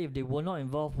think about it, if they were not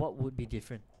involved, what would be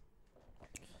different?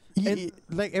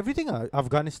 Like everything,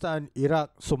 Afghanistan,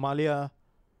 Iraq, Somalia,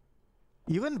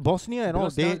 even Bosnia and all,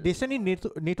 Because now- they send in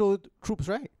NATO troops,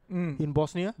 right? In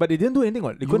Bosnia, But they didn't do anything.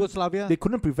 What Yugoslavia. they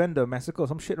couldn't prevent the massacre or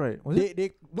some shit, right? Was it?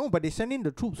 They no, but they send in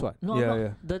the troops, what? No, Yeah, I'm not.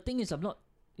 yeah. The thing is, I'm not.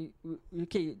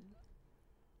 Okay.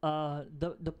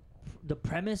 The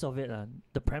premise of it,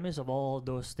 the premise of all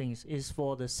those things is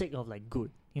for the sake of like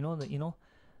good.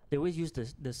 They always use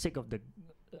the sake of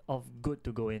good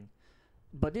to go in.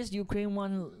 But this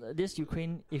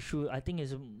Ukraine issue, I think,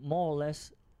 is more or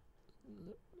less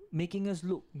making us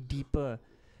look deeper.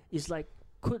 It's like,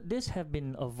 could this have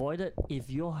been avoided if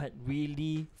you had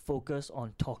really focused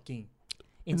on talking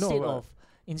instead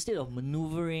of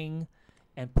maneuvering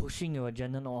and pushing your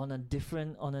agenda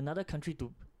on another country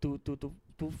to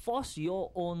force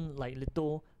your own like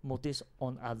little motives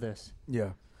on others?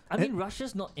 Yeah. I mean,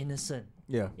 Russia's not innocent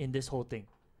Yeah. in this whole thing.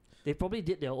 They probably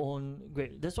did their own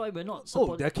great. That's why we're not Oh,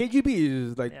 supporting. their KGB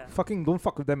is like Yeah. fucking don't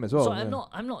fuck with them as well. So yeah.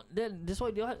 I'm not. That's why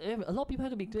a lot of people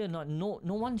have to be clear. No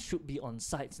one should be on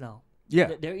sides now.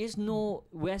 Yeah, There is no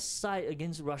West side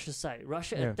against Russia side.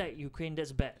 Russia Yeah. attacked Ukraine.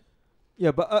 That's bad.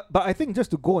 yeah, but I think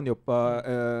just to go on your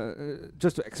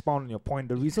just to expound on your point,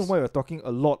 the reason why we're talking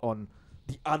a lot on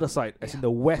the other side, as in Yeah.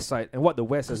 the West side, and what the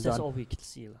West Because has that's done, all we can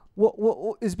see, lah.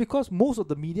 what is because most of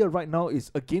the media right now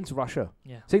is against Russia,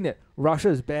 Yeah. saying that Russia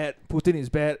is bad, Putin is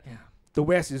bad, Yeah. the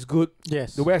West is good,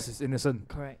 Yes. the West is innocent.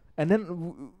 Correct. And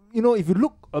then, you know, if you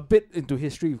look a bit into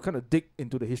history, you kind of dig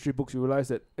into the history books, you realize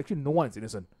that actually no one is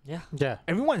innocent. Yeah. Yeah.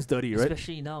 Everyone is dirty, right?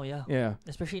 Especially now. Yeah. Yeah.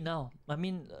 Especially now. I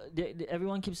mean,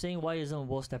 everyone keeps saying, why isn't the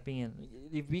world stepping in?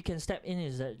 If we can step in,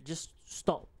 is that just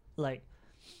stop. Like,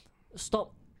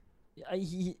 stop.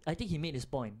 I think he made his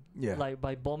point. Yeah. Like,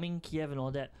 by bombing Kiev and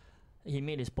all that, he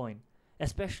made his point.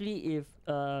 Especially if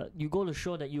you go to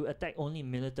show that you attack only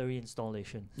military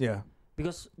installation. Yeah.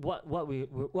 Because what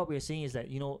we're seeing is that,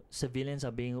 you know, civilians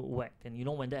are being whacked, and you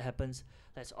know when that happens,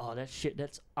 that's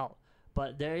out.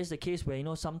 But there is a case where, you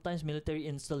know, sometimes military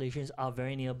installations are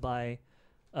very nearby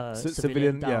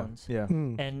civilian towns. Yeah.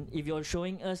 Mm. And if you're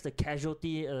showing us the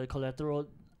casualty, collateral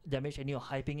damage, and you're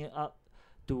hyping it up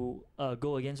to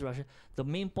go against Russia, the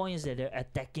main point is that they're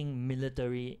attacking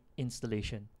military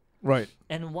installation. Right.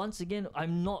 And once again,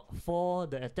 I'm not for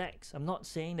the attacks. I'm not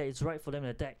saying that it's right for them to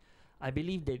attack. I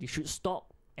believe that they should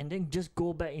stop and then just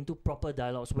go back into proper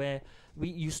dialogues where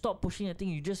you stop pushing a thing.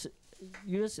 You just.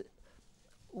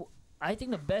 I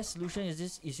think the best solution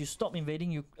is you stop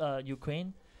invading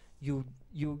Ukraine. You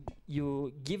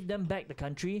give them back the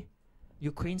country.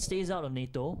 Ukraine stays out of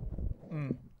NATO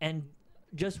and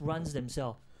just runs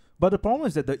themselves. But the problem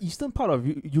is that the eastern part of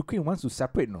Ukraine wants to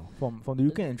separate, no, from the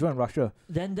Ukraine and join Russia.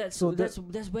 Then that's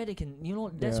where they can, you know,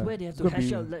 that's Yeah, where they have it's to gonna hash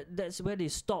be- out. That's where they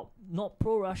stop. Not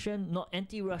pro-Russian, not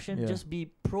anti-Russian. Yeah. Just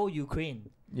be pro-Ukraine.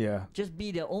 Yeah. Just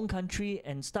be their own country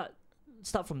and start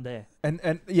from there. And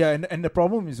the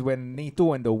problem is when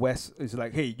NATO and the West is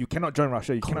like, hey, you cannot join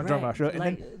Russia, you cannot join Correct. Russia, and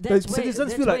Like, then that's the where, citizens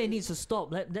that's feel where like- it needs to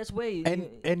stop. Like, that's where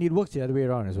And it works the other way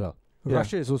around as well. Yeah.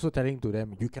 Russia is also telling to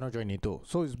them, you cannot join NATO.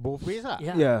 So it's both ways.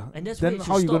 yeah. Yeah. And that's Then where it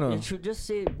how should you stop. gonna- It should just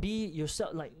say be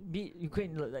yourself, like be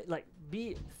Ukraine, like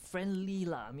be friendly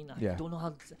lah. I mean, I Yeah. don't know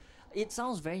how. It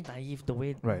sounds very naive the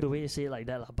way Right. you say it like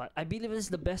that lah. But I believe it's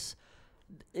the best.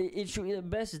 It should be the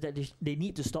best is that they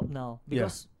need to stop now Yeah.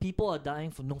 because people are dying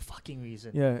for no fucking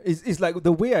reason. Yeah, it's like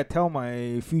the way I tell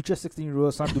my future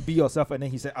 16-year-old son to be yourself, and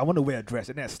then he said, I want to wear a dress,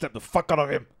 and then I slap the fuck out of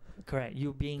him. Correct.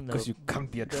 You being the Because you can't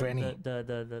be a tranny.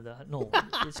 no,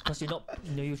 it's because you're not.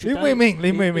 You should Lim tell Wei it- Ming,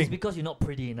 Lim it- Wei It's Ming. because you're not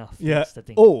pretty enough. Yeah. That's the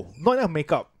thing. Oh, not enough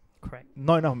makeup. Correct.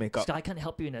 Not enough makeup. So I can't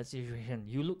help you in that situation.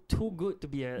 You look too good to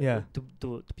be a Yeah.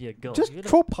 to be a girl. Just you, gotta-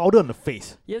 throw powder on the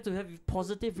face. you have to have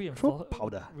positive Throw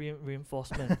powder.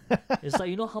 reinforcement. It's like,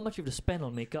 you know how much you have to spend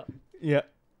on makeup. Yeah.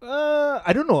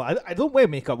 I don't know. I don't wear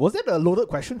makeup. Was that a loaded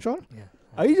question, Sean? Yeah.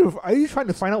 Are you trying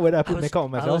to find out whether I put makeup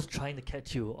on I was myself? trying to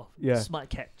catch you off. Yeah. Smart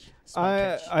catch.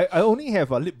 Smart catch. I only have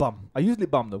a lip balm. I use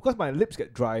lip balm though because my lips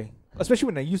get dry, especially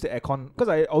when I use the aircon. Because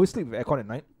I always sleep with aircon at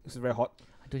night. It's very hot.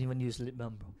 I don't even use lip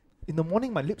balm, bro. In the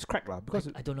morning, my lips crack lah because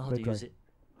I don't know how very to use dry. it.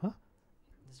 Huh?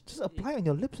 It's- just apply on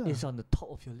your lips. It's on the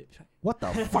top of your lips, right? What the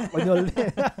fuck on your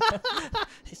lips?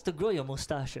 It's to grow your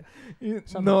mustache.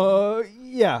 Some- No,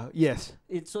 yeah, yes.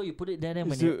 It's so you put it there, then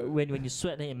when It's you to- when you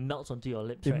sweat, then it melts onto your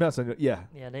lips, It right? melts on your, yeah,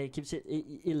 Yeah, then it keeps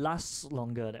it lasts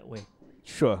longer that way.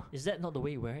 sure. Is that not the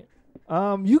way you wear it?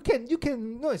 You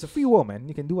can. No, it's a free world, man.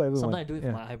 You can do whatever. you Sometimes I want. do it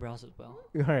yeah. for my eyebrows as well.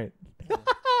 Right. Yeah.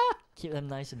 Keep them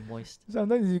nice and moist.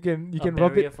 Sometimes you can A rub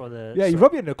barrier it. for the Yeah, you sweat.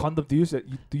 rub it in the condom to use it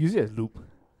as lube.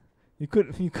 You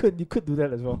could do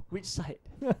that as well. Which side?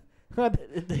 Not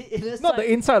the inner the side.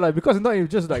 inside, like because if not, you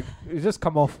just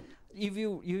come off, If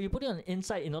you put it on the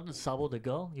inside in order to sabo the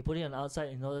girl, you put it on the outside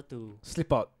in order to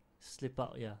slip out. slip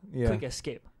out. Yeah. Yeah. Quick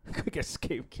escape. Quick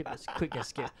escape. Quick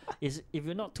escape. Is if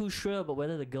you're not too sure about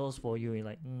whether the girl's for you, you're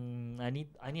like, I need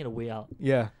a way out.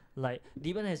 Yeah. Like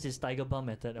Deben has this tiger balm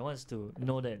method. I wants to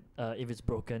know that if it's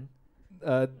broken.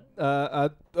 Two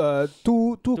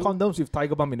condoms with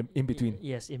tiger balm in between.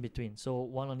 Yes, in between. So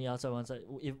one on the outside, one side.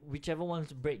 If whichever one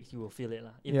breaks, you will feel it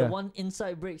lah. If Yeah. the one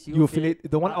inside breaks, You will feel it.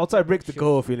 The one outside breaks, the sure.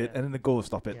 girl will feel it, Yeah. and then the girl will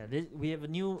stop it. Yeah, we have a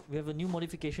new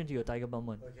modification to your tiger balm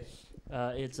one.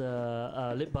 Okay. It's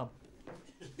a lip balm.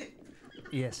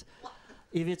 Yes.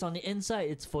 If it's on the inside,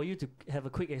 it's for you to have a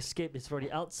quick escape. It's for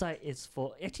the outside. It's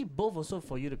for actually both also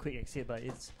for you to quick escape. But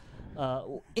it's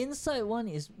inside one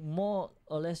is more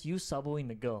or less you saboing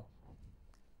the girl.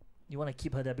 You want to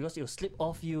keep her there because it'll slip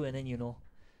off you and then you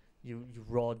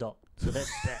raw dog. So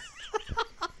that's bad.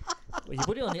 you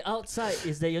put it on the outside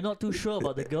is that you're not too sure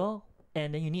about the girl,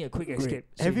 and then you need a quick escape.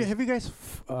 So Have you just- you guys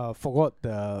forgot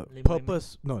the Lim-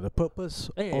 purpose? No, the purpose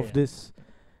Yeah, of yeah. this.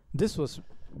 This was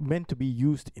meant to be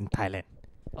used in Thailand.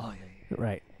 Oh yeah.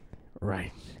 Right.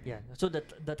 Right. Yeah. So the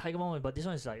tiger one, but this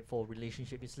one is like for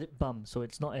relationship. It's lip balm, so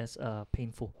it's not as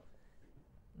painful.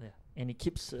 Yeah, and it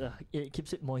keeps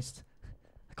it moist,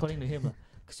 according to him.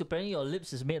 Because apparently your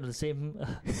lips is made of the same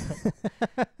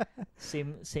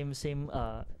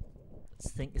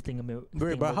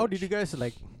Wait, but how did you guys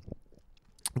like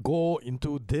go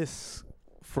into this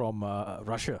from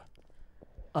Russia?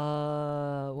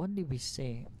 What did we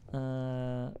say?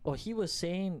 He was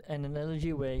saying an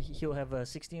analogy where he'll have a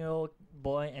 16-year-old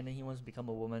boy and then he wants to become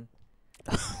a woman.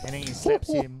 And then he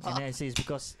slaps him, and then I say it's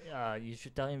because you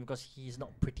should tell him because he's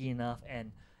not pretty enough,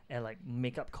 and like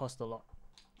makeup costs a lot.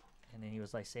 And then he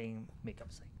was like saying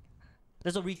makeup's like.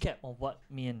 There's a recap of what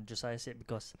me and Josiah said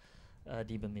because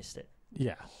Deben missed it.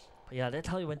 Yeah. But yeah, that's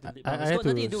how it went to. I had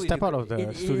to step out of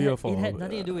the studio for. It had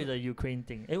nothing to do with the Ukraine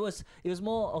thing. It was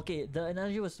more okay. The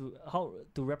analogy was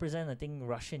to represent, I think,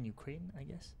 Russia and Ukraine. I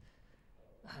guess.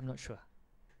 I'm not sure.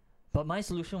 But my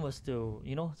solution was to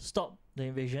stop the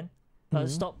invasion,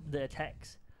 stop the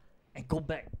attacks, and go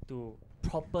back to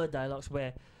proper dialogues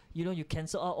where you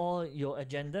cancel out all your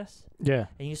agendas Yeah.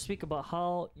 and you speak about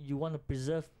how you want to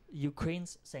preserve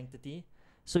Ukraine's sanctity.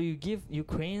 So you give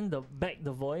Ukraine back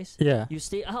the voice. Yeah. You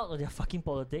stay out of their fucking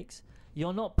politics.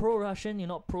 You're not pro-Russian. You're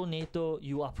not pro-NATO.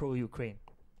 You are pro-Ukraine.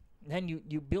 Then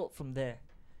you build from there.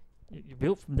 You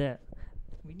build from there.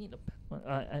 We need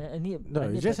I need. No,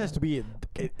 it just has to be.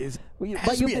 It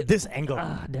has to be at this angle.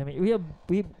 Ah, damn it.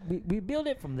 We build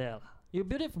it from there. You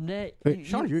build it from there. Wait,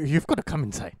 Sean, you've got to come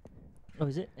inside. Oh,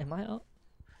 is it? Am I out?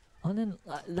 Oh, then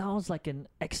that was like an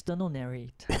external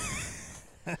narrator.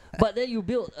 But then you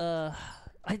build.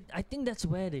 I think that's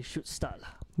where they should start.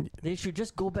 They should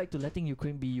just go back to letting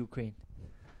Ukraine be Ukraine.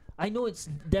 I know it's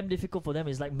damn difficult for them.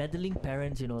 It's like meddling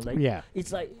parents, like Yeah.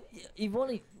 it's like if you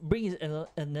want to bring his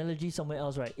analogy somewhere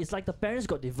else, right? It's like the parents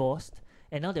got divorced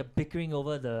and now they're bickering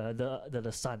over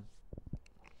the son.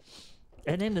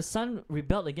 And then the son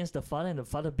rebelled against the father and the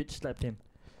father bitch slapped him.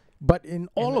 But in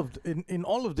all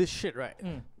of this shit, right?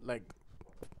 Like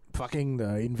fucking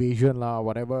the invasion lah,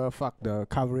 whatever, fuck the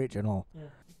coverage and all. Yeah.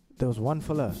 There was one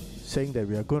fella saying that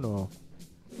we are gonna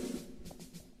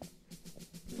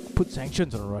put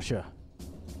sanctions on Russia.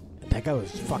 That guy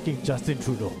was fucking Justin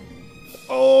Trudeau.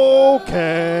 Oh,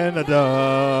 Canada.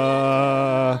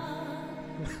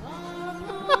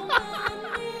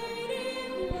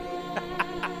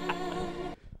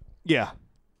 Yeah.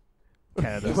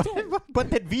 Canada. But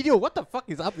that video, what the fuck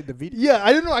is up with the video? Yeah,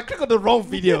 I don't know. I clicked on the wrong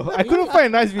video. I couldn't find a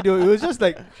nice video. It was just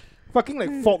like fucking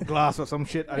like fog glass or some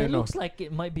shit. I It don't know. looks like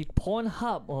it might be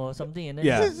Pornhub or something, and then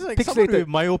Yeah. This is like someone Pixelated. with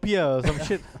myopia or some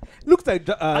shit. Looks like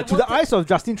to the wanted- eyes of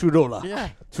Justin Trudeau lah. Yeah.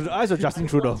 To the eyes of Justin I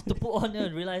Trudeau. wanted to put on there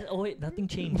and realize, oh wait, nothing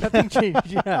changed. Nothing changed.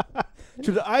 Yeah.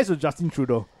 To the eyes of Justin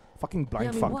Trudeau. Fucking Yeah, blind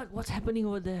I mean, fuck. what's happening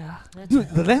over there? That's Dude,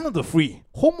 the land of the free.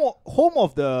 Home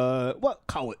of the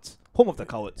cowards. Home of the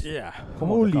cowards. Yeah. Home of the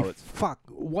Holy cowards. fuck!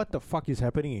 What the fuck is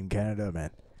happening in Canada, man?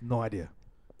 No idea.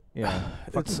 Yeah.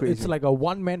 Fucking It's crazy. like a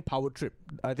one-man power trip.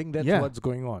 I think that's Yeah. what's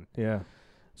going on. Yeah.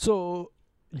 So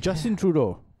Justin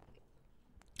Trudeau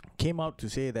came out to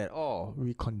say that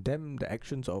we condemn the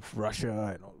actions of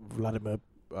Russia and Vladimir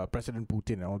President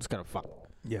Putin and all this kind of fuck.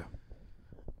 Yeah.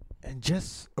 And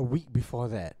just a week before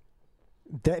that,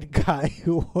 that guy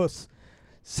who was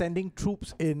sending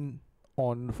troops in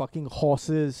on fucking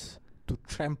horses to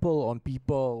trample on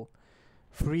people,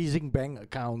 freezing bank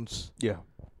accounts, Yeah.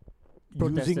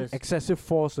 using Protesters. excessive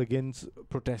force against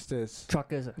protesters.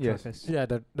 truckers. Yes. Truckers. Yeah,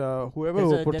 the whoever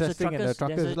were protesting and the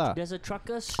truckers lah. There's a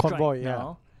truckers strike Convoy, yeah.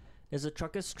 now. There's a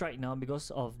truckers strike now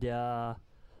because of their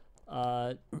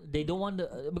they don't want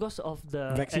because of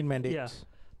the Vaccine mandates. Yeah,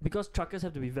 because truckers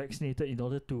have to be vaccinated in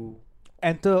order to.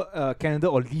 Enter Canada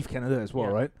or leave Canada as well,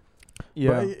 Yeah. right?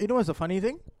 But you know what's the funny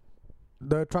thing?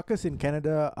 The truckers in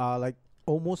Canada are like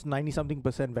almost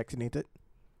 90-something% vaccinated.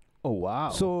 Oh wow.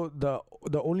 So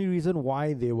the only reason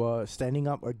why they were standing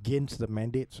up against the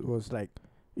mandates was like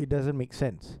it doesn't make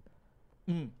sense,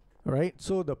 right?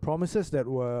 So the promises that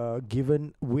were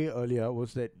given way earlier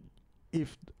was that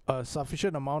if a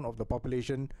sufficient amount of the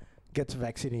population gets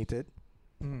vaccinated,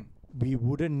 we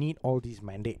wouldn't need all these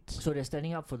mandates. So they're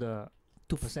standing up for the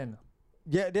 2%.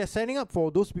 Yeah, they're standing up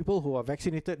for those people who are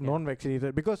vaccinated, Yeah.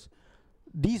 non-vaccinated, because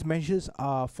these measures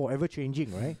are forever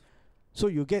changing, right? So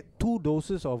you get 2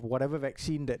 doses of whatever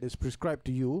vaccine that is prescribed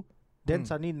to you, then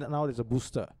suddenly now there's a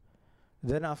booster.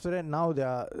 Then after that, now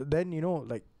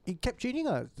like it kept changing,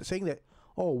 saying that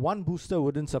 1 booster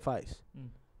wouldn't suffice.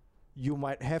 you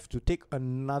might have to take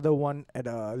another one at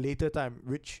a later time,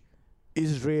 which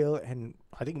Israel and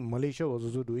I think Malaysia was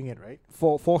also doing it, right?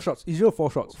 Four shots. Israel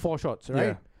 4 shots. 4 shots, right?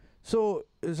 Yeah. So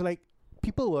it's like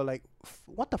people were like,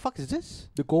 what the fuck is this?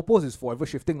 The goalpost is forever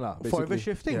shifting, lah. Forever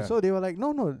shifting. Yeah. So they were like,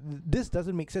 no, this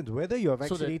doesn't make sense. Whether you're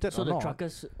So vaccinated the or not.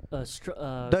 truckers,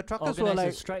 The truckers were organized a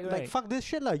like, strike, like right? fuck this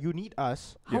shit, lah. You need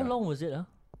us. How Yeah. long was it?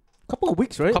 Couple of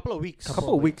weeks, right? Couple of weeks.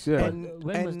 Couple of weeks, yeah. And-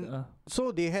 When was and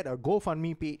So they had a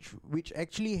GoFundMe page which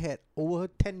actually had over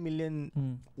 10 million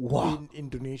Wow. in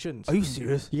donations. Are you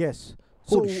serious? Yes.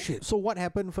 Holy so, shit. So what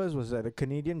happened first was that the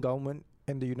Canadian government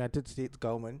and the United States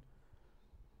government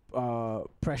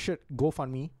pressured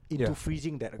GoFundMe into Yeah.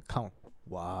 freezing that account.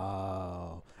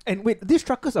 Wow. And wait, these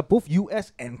truckers are both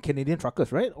US and Canadian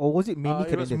truckers, right? Or was it mainly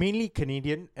It was Canadian? mainly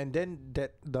Canadian, and then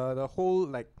that the whole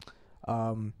like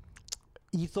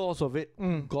ethos of it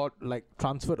got like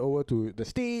transferred over to the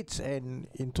States and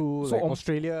into So like on-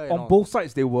 Australia. And on all. both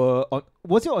sides, they were on.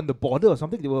 Was it on the border or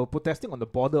something? They were protesting on the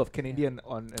border of Canadian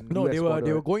and No, US they were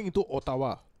border, right? going into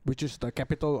Ottawa, which is the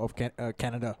capital of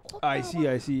Canada. I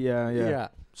see. Yeah.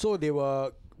 So they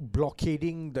were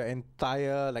blockading the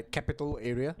entire like capital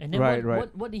area. And then Right, what,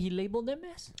 right. what did he label them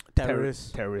as?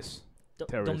 Terrorists. Terrorists.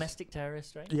 Terrorists. Domestic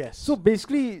terrorists, right? Yes. So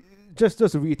basically, just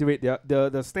to reiterate,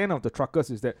 the stand of the truckers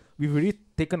is that we've already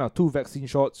taken our 2 vaccine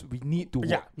shots. We need to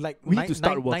yeah, like We need to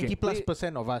start working.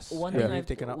 90+% of us One have thing been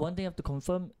taken up. one thing I have to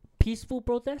confirm: peaceful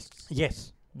protests.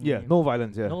 Yes. Yeah, no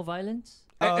violence. Yeah. No violence.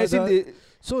 As in the,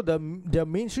 So the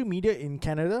mainstream media in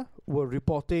Canada were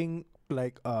reporting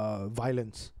like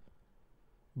violence,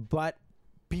 but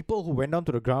people who went down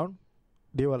to the ground,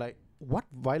 they were like, "What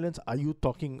violence are you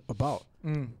talking about?"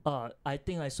 I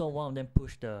think I saw one of them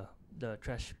push the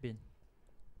trash bin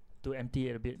to empty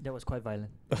it a bit. That was quite violent.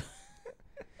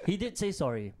 He did say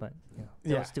sorry, but that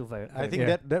Yeah. was still very. I think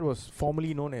Yeah. that was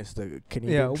formerly known as the yeah,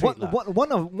 Canadian trait lah.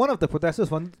 one of the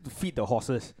protesters wanted to feed the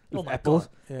horses with Oh my apples,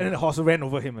 God. Yeah. and then the horse ran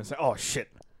over him and said, "Oh shit!"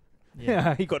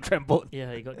 Yeah, he got trampled.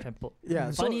 Yeah, he got trampled. Yeah,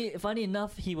 so- Funny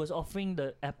enough, he was offering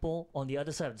the apple on the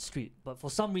other side of the street, but for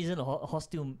some reason, the horse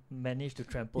still managed to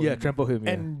trample. Yeah, him. trample him.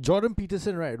 Yeah. And Jordan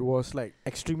Peterson, right, was like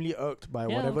extremely irked by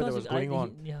Yeah, whatever that because was going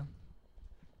on. Yeah.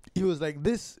 He was like,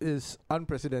 "This is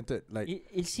unprecedented." Like,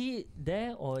 Is he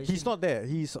there or is he's he not there.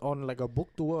 He's on like a book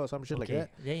tour or some shit like okay. that.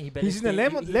 Then he better He's in the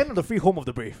stay- land of the free, home of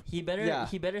the brave. He better Yeah.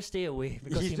 he better stay away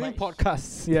because He's he doing might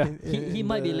podcasts. Yeah. he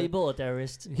might be labeled a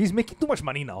terrorist. He's making too much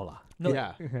money now, lah. No,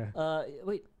 Yeah.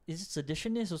 wait, is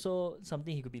seditionist also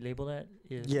something he could be labeled at?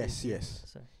 Yes, yes.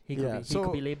 So he could Yeah, be he could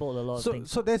so- be labeled a lot of So things.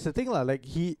 so that's the thing lah. Like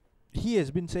he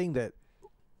has been saying that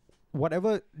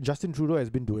whatever Justin Trudeau has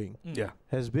been doing Yeah.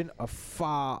 has been a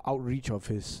far outreach of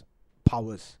his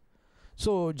powers.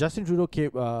 So Justin Trudeau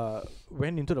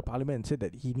went into the parliament and said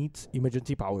that he needs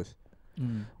emergency powers.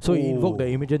 Mm. So he invoked the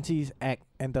Oh. Emergencies Act,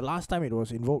 and the last time it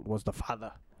was invoked was the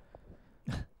father.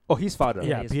 Oh, his father. Yeah.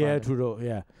 Yeah, his Pierre father. Trudeau.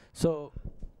 Yeah. So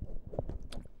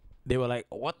they were like,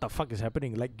 "What the fuck is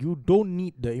happening? Like, you don't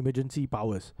need the emergency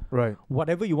powers. Right.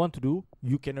 Whatever you want to do,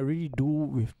 you can already do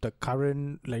with the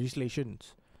current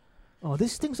legislations." Oh,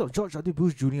 this stinks of George W.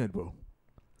 Bush Jr., bro.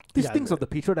 This Yeah, stinks of the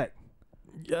Patriot Act.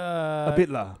 A A bit,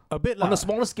 lah. a bit On a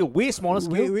smaller scale, way smaller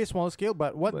scale. way smaller scale.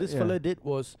 But what But this yeah. fella did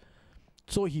was,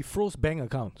 so he froze bank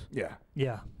accounts. Yeah.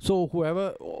 Yeah. So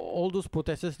whoever, all those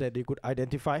protesters that they could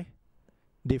identify,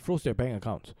 they froze their bank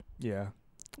accounts. Yeah.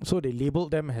 So they labeled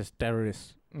them as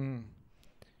terrorists.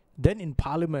 Then in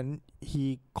Parliament,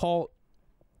 he called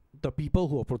the people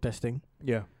who are protesting,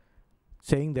 Yeah.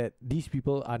 saying that these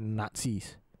people are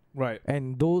Nazis. Right.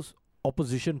 And those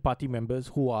opposition party members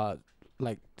who are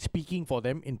like speaking for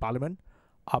them in Parliament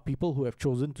are people who have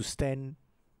chosen to stand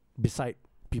beside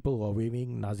people who are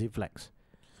waving Nazi flags.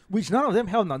 Which none of them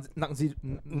held Nazi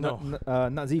No.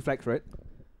 Nazi flags, right?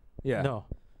 Yeah. No.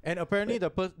 And apparently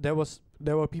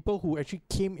there were people who actually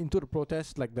came into the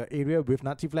protest, like the area with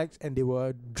Nazi flags, and they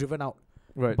were driven out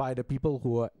Right. by the people who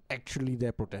were actually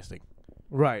there protesting.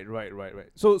 Right.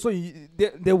 So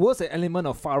there was an element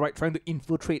of far right trying to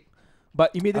infiltrate,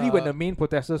 but immediately when the main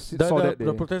protesters saw that,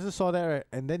 The protesters saw that, right,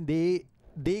 and then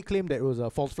they claimed that it was a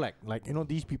false flag. Like,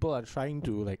 these people are trying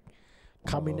to like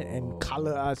come in and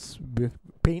color us with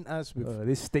paint us with.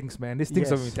 this stinks, man. This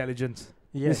stinks of Yes. intelligence.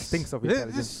 Yes. stinks of This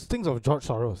intelligence. stinks of George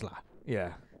Soros, lah.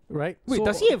 Yeah. Right? Wait, So-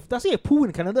 does he have a pool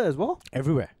in Canada as well?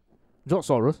 everywhere? George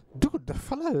Soros. Dude, the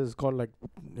fella has got like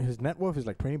his net worth is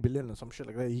like 20 billion or some shit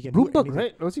like that. He can do Bloomberg, anything.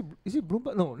 right? Or is he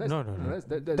Bloomberg? No, No.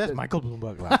 That's Michael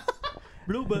Bloomberg, lah.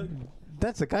 Bloomberg.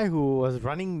 That's the guy who was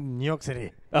running New York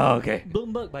City. Oh, okay.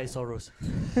 Bloomberg by Soros.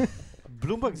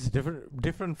 Bloomberg is a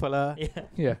different fella. Yeah.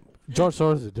 Yeah. George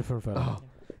Soros is a different fella.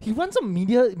 He runs some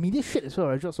media shit as well,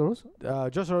 right, George Soros?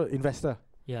 George Soros, investor.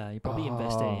 Yeah, he probably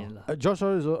invested in it. lah. George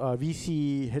Soros is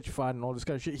VC, hedge fund, all this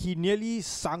kind of shit. He nearly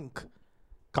sunk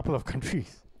a couple of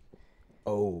countries.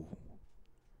 Oh,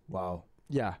 wow.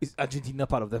 Yeah. Is Argentina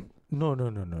part of them? No.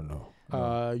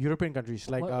 European countries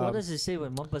like What does it say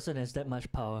when one person has that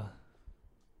much power?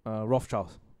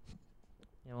 Rothschilds.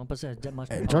 Yeah, one person has that much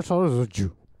power. George Soros is a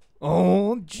Jew.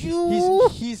 Oh, Jew.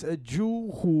 He's a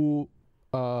Jew who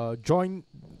joined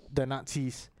the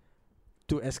Nazis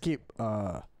to escape.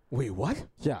 Wait, what?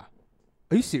 Yeah.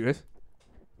 Are you serious?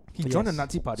 He joined the Yes.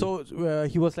 Nazi party. So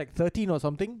he was like 13 or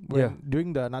something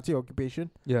during the Nazi occupation.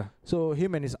 yeah, So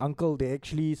him and his uncle, they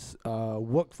actually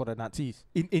worked for the Nazis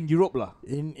in Europe lah.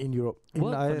 in Europe. In,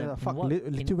 Worked for them? In what-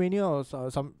 in- Lithuania or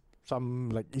some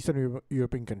like Eastern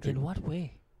European country. In what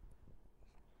way?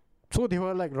 So they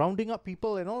were like rounding up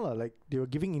people and all, like they were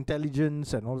giving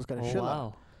intelligence and all this kind of Oh, shit. lah.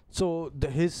 wow. So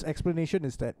his explanation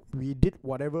is that we did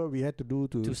whatever we had to do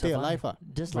to stay survive. alive.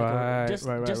 Just like Right, a just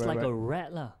right, just right, like right. a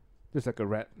rat lah. Just like a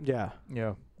rat. Yeah.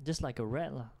 Yeah. Just like a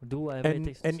rat lah. Do whatever it And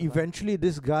takes. to survive. eventually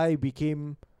this guy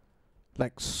became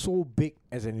like so big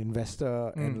as an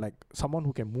investor and Mm. like someone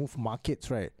who can move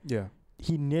markets, right? Yeah.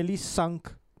 He nearly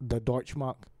sunk the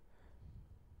Deutschmark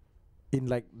in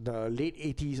like the late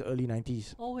 80s, early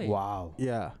 90s. Oh wait. Wow.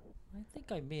 Yeah. I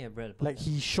think I may have read about Like that.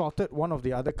 he shorted one of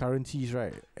the other currencies,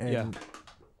 right? And Yeah.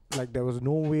 like there was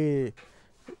no way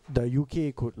the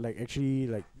UK could like actually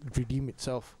like redeem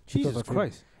itself. because Jesus of him.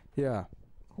 Christ. Yeah.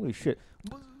 Holy shit.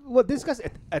 What this guy's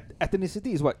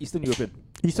ethnicity is what? Eastern European.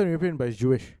 Eastern European, but it's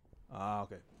Jewish. Ah,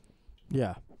 okay.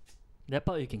 Yeah. That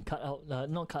part you can cut out.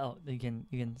 Not cut out. You can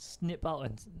snip out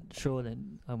and show that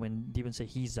when Demon say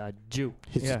he's a Jew.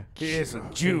 Yeah. He is a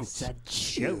Jew. He's a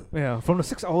Jew. Yeah. From the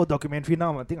 6-hour documentary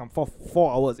now, I think I'm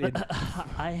 4 hours in.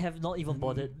 I have not even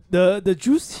bothered. The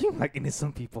Jews seem like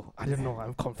innocent people. I don't know.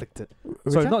 I'm conflicted.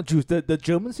 Sorry, not Jews. The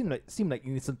Germans seem like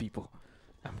innocent people.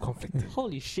 I'm conflicted.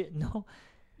 Holy shit! No.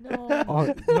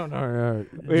 Oh, no.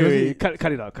 Wait, cut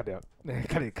it out. Cut it.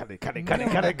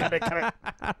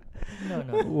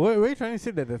 No. Were you trying to say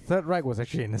that the Third Reich was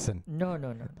actually innocent? No.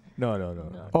 No.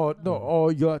 Or no,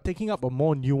 or you're taking up a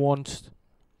more nuanced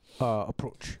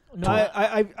approach. No.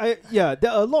 Yeah,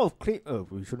 there are a lot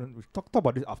of we shouldn't talk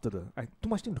about this after the. Too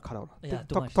much thing to cut out. Yeah,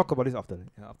 too much. Talk about this after the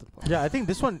podcast. Yeah, I think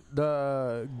this one,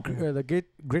 the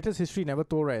greatest history never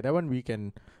told, right? That one we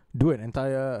can do an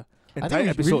entire Entire I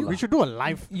think episode. we should do a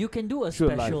live. You can do a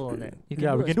Sure, special live. on that. We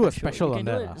can do a special you on can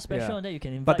that do lah. a special Yeah. on that. You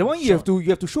can invite. But the one you have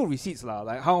Sean. to show receipts lah,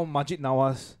 like how Majid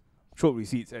Nawaz showed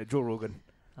receipts at Joe Rogan.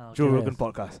 Ah, Joe okay. Rogan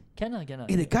podcast. Can.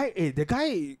 The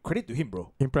guy, credit to him,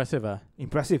 bro. Impressive,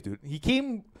 Impressive, dude. He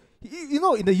came, you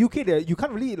know, in the UK, there you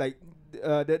can't really like,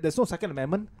 there's no Second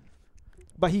Amendment.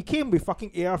 But he came with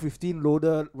fucking AR-15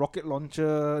 loader, rocket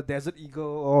launcher, Desert Eagle,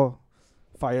 or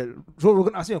fired. Joe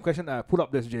Rogan asked him a question. Put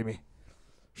up this, Jamie.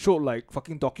 Showed like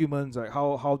fucking documents, like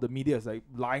how the media is like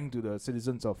lying to the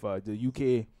citizens of the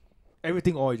UK.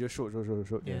 Everything, all he just showed.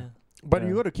 Yeah. But Yeah.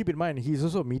 you got to keep in mind, he's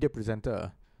also a media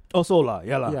presenter. Also lah,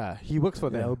 yeah lah. Yeah, he works for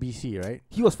the Yeah. LBC, right?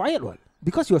 He was fired, what?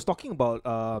 Because he was talking about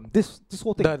this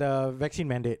whole thing, The vaccine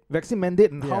mandate. vaccine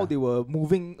mandate, and how Yeah. they were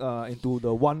moving into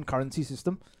the one currency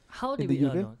system. How In did the we?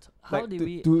 UK? No. How Like did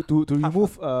to, we? to Half-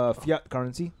 remove fiat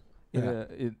currency, Yeah.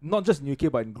 not just in UK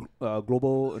but in in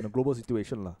a global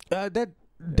situation lah.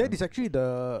 That is actually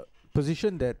the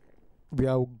position that we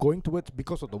are going towards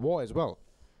because of the war as well.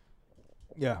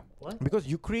 Yeah, What? Because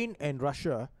Ukraine and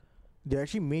Russia, they're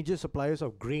actually major suppliers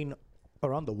of grain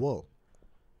around the world.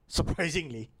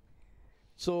 Surprisingly.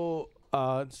 So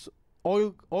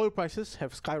oil prices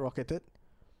have skyrocketed.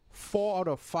 4 out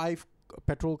of 5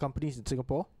 petrol companies in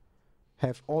Singapore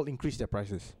have all increased their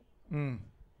prices.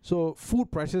 So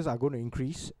food prices are going to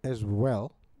increase as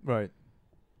well. right.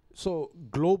 So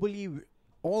globally,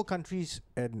 all countries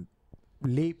and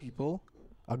lay people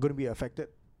are going to be affected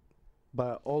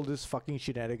by all this fucking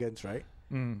shenanigans, right?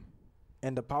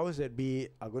 And the powers that be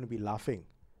are going to be laughing.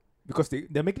 Because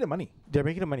they're making the money. They're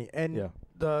making the money. And Yeah.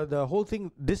 the whole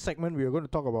thing, this segment, we are going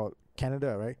to talk about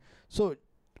Canada, right? So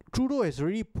Trudeau has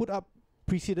already put up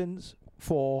precedents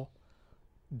for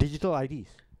digital IDs,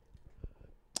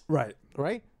 Right.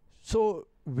 right? So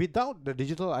without the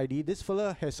digital ID, this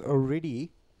fella has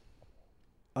already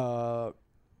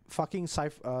fucking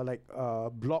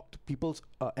blocked people's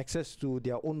access to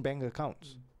their own bank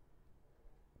accounts.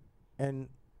 And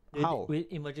how?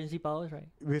 With emergency powers, right?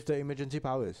 With the emergency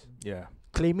powers, Yeah.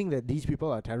 claiming that these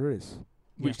people are terrorists,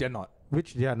 Which they're not.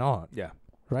 which they are not, Yeah.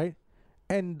 right?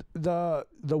 And the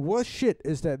worst shit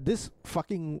is that this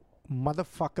fucking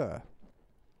motherfucker,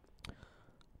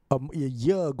 a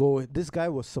year ago, this guy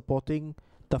was supporting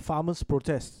the farmers'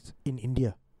 protests in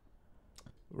India,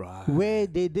 Right. where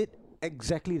they did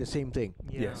exactly the same thing.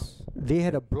 Yes. They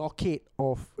had a blockade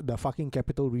of the fucking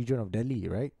capital region of Delhi,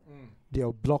 right? They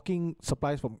are blocking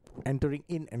supplies from entering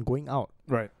in and going out.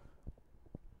 Right.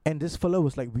 And this fellow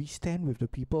was like, we stand with the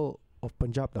people of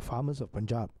Punjab, the farmers of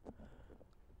Punjab,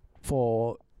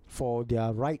 for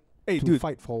their right Hey, to dude.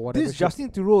 fight for whatever. This shit.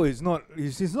 Justin Trudeau is not.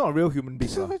 He's not a real human being.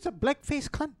 This lah. is a blackface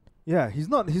cunt. Yeah, he's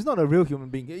not a real human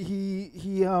being.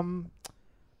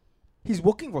 He's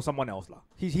working for someone else, lah.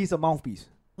 He's a mouthpiece.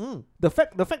 The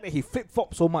fact that he flip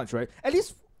flop so much, right? At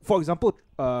least, for example,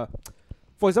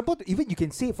 even you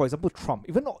can say, for example, Trump.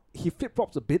 Even though he flip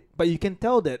flops a bit, but you can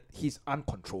tell that he's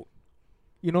uncontrolled.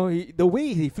 You know, the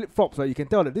way he flip flops, right? You can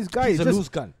tell that this guy He's is a just loose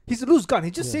gun. He's a loose gun.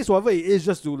 He just Yeah. says whatever it is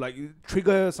just to like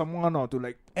trigger someone or to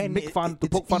like make fun, to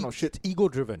poke fun or shit. It's ego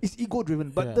driven. It's ego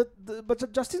driven. But Yeah.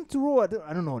 but Justin Trudeau,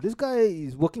 I don't know. This guy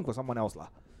is working for someone else, lah.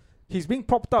 He's being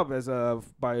propped up as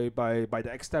by the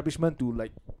establishment to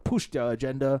like push their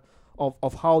agenda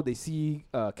of how they see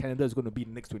Canada is going to be in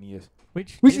the next 20 years.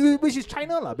 Which is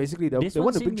China, lah. Basically, they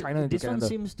want to bring China into this one Canada.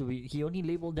 seems to be, he only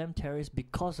labeled them terrorists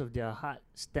because of their hard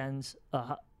stance,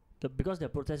 because their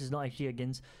protest is not actually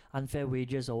against unfair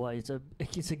wages or what.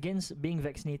 It's against being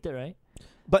vaccinated, right?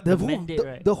 But the mandate,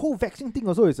 right? the whole vaccine thing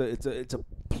also is a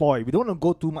ploy. We don't want to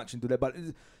go too much into that, but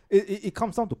it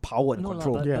comes down to power and No,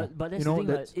 control. but that's You know, the thing.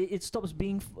 that's- It stops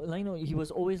being he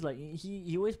was always like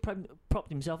he always propped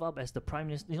himself up as the prime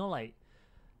minister. You know, like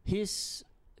his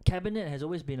cabinet has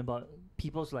always been about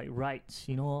people's like rights.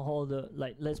 You know, all the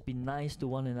like let's be nice to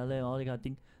one another and all that kind of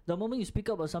thing. The moment you speak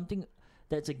up about something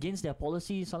that's against their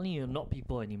policy, suddenly you're not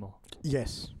people anymore.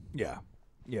 Yes. Yeah.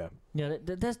 Yeah,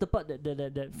 that's the part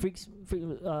that freaks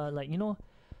like, you know,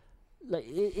 like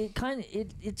it's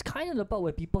kind of the part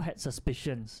where people had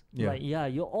suspicions. Yeah. Like, yeah,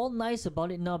 you're all nice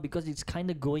about it now because it's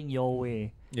kind of going your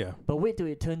way. Yeah. But wait till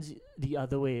it turns the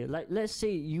other way. Like, let's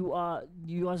say you are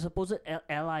supposed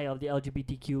ally of the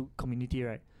LGBTQ community,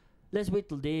 right? Let's wait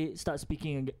till they start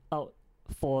speaking out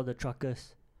for the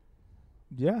truckers.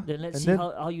 Yeah. Then let's And see then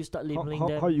how you start labeling how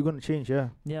them. are you going to change? Yeah.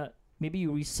 Yeah, maybe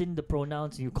you rescind the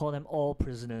pronouns and you call them all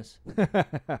prisoners.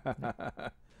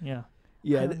 Yeah.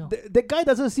 Yeah, I don't know. that guy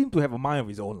doesn't seem to have a mind of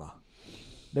his own, lah.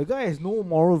 The guy has no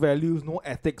moral values, no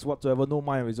ethics whatsoever, no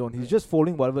mind of his own. He's just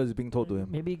following whatever is being told to him.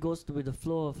 Maybe it goes with the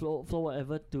flow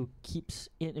whatever to keeps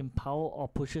it in power or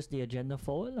pushes the agenda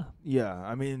forward, lah. Yeah,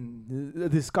 I mean, a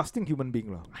disgusting human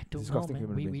being, lah. I don't know, Disgusting man.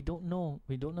 human We being. don't know.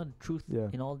 We don't know the truth Yeah.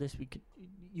 in all this.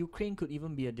 Ukraine could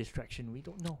even be a distraction. We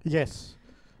don't know. Yes.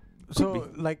 So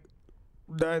like,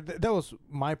 that was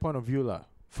my point of view, lah.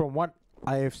 From what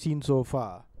I have seen so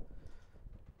far,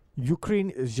 Ukraine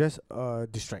is just a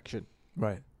distraction.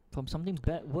 Right. From something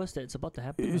worse that's about to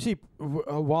happen. You see,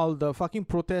 while the fucking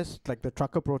protests, like the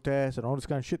trucker protests and all this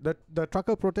kind of shit, the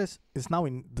trucker protest is now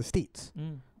in the States.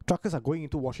 Truckers are going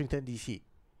into Washington, D.C.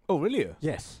 Oh, really?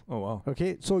 Yes. Oh, wow.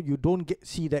 Okay, so you don't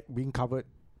see that being covered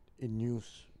in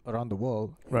news around the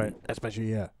world, Right. Especially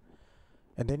here.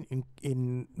 And then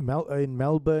in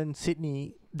Melbourne,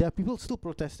 Sydney, there are people still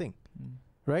protesting,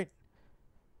 right?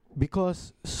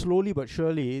 Because slowly but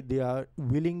surely they are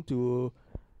willing to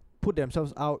put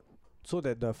themselves out so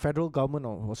that the federal government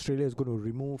of Australia is going to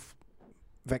remove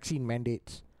vaccine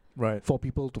mandates Right. for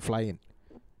people to fly in.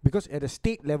 Because at a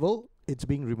state level, it's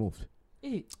being removed.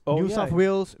 Oh, New yeah. South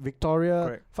Wales, Victoria,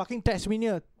 Correct. fucking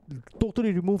Tasmania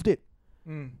totally removed it.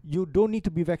 You don't need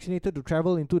to be vaccinated to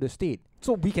travel into the state.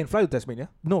 So we can fly to Tasmania?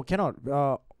 No, cannot.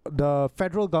 The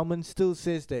federal government still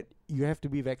says that you have to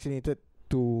be vaccinated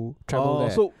to travel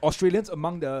there. So Australians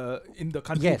in the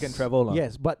country can travel, lah.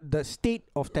 Yes, but the state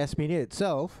of Tasmania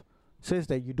itself says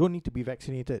that you don't need to be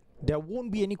vaccinated. There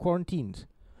won't be any quarantines.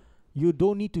 You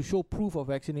don't need to show proof of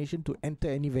vaccination to enter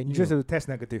any venue. You just have to test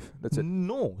negative. That's it.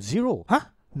 No, zero. Huh?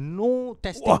 No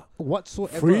testing Wha-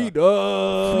 whatsoever.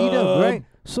 Freedom, right?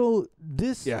 So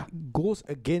this Yeah. goes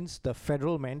against the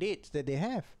federal mandates that they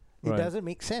have. It Right. doesn't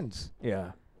make sense.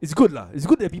 Yeah. It's good, lah. It's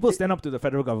good that people stand up to the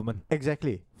federal government.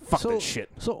 Exactly. Fuck So- that shit.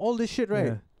 So all this shit, right?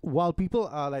 Yeah. While people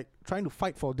are like trying to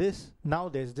fight for this, now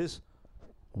there's this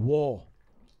war.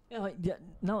 Yeah, like,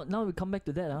 now we come back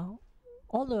to that.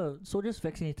 All the soldiers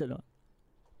vaccinated.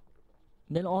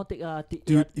 Then all take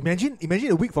Dude, imagine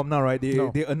a week from now, right?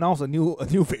 They announce a new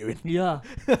variant. yeah,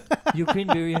 Ukraine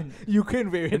variant. Ukraine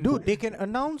variant. Dude, they can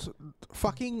announce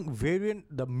fucking variant,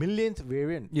 the millionth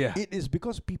variant. Yeah. It is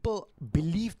because people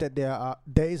believe that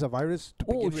there is a virus to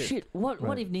Oh begin with. shit! What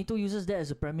Right. if NATO uses that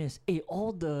as a premise? Hey,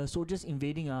 all the soldiers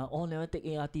invading all never take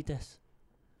ART test.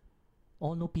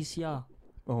 All no PCR.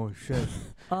 Oh shit!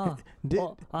 Ah, Did-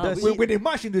 oh, the when they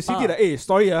march into the city, Ah. like, hey,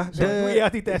 sorry, do The-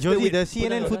 ART test. Josie, Wait. the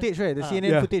CNN on. footage, right? The Ah. CNN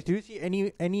Yeah. footage. Do you see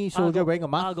any soldier wearing a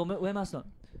mask? wear mask not?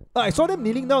 I saw them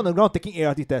kneeling down on the ground taking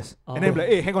ART test, and then I'm Oh. like,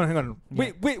 hey, hang on,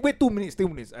 Yeah. wait, 2 minutes, 2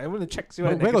 minutes. I want to check. See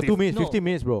Where what got 2 minutes? No. 15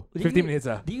 minutes, bro. Did 15 you- minutes.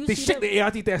 do you They see check them- the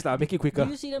ART test, make it quicker.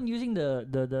 Do you see them using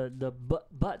the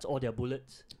butts or their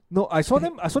bullets? No, I saw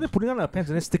them putting on their pants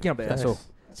and then sticking up the Yes. asshole.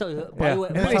 So Yeah. bio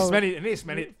And then they how- smell it, and they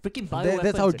smell it. freaking bioweapons.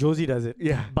 That's how Josie does it.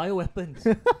 Yeah. Bioweapons.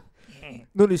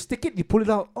 No, you stick it, you pull it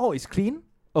out. Oh, it's clean.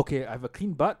 Okay, I have a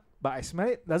clean butt, but I smell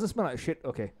it. Doesn't smell like shit.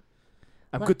 Okay,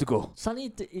 I'm Like- good to go.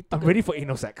 Suddenly, it I'm took ready for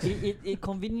anal sex. it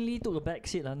conveniently took a back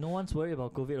seat. No one's worried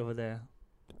about COVID over there.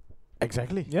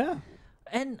 Exactly. Yeah.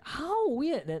 And how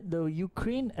weird that the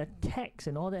Ukraine attacks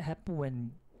and all that happened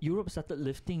when Europe started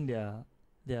lifting their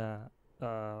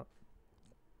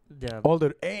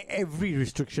Every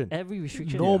restriction. every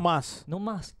restriction. No Yeah. mask. No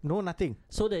mask, No nothing.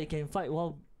 so that they can fight.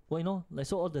 Well, like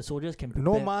so all the soldiers can prepare.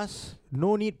 No mask.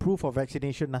 No need proof of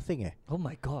vaccination. Nothing. Oh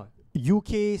my god.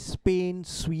 UK, Spain,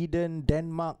 Sweden,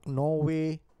 Denmark,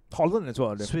 Norway, Holland as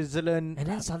well. Switzerland. And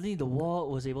then suddenly the war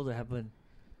was able to happen.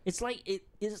 It's like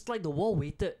the war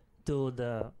waited till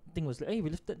the thing was like, hey, we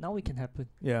lifted, now we can happen.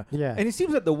 Yeah. Yeah. And it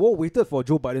seems that the war waited for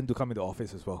Joe Biden to come into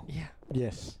office as well. Yeah.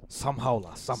 Yes.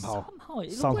 Somehow. Somehow. It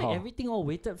looked Somehow. like everything all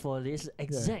waited for this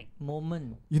exact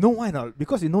moment. You know why not?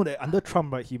 Because you know that under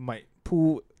Trump, right, he might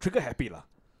pull trigger happy lah.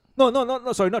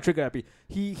 No, sorry, not trigger happy.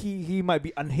 He might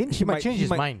be unhinged. He might change his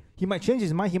mind. He might change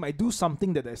his mind. He might do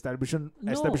something that the establishment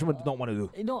No. do not want to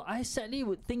do. You know, I sadly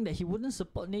would think that he wouldn't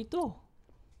support NATO.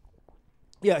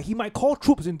 Yeah, he might call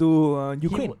troops into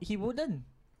Ukraine. He wouldn't.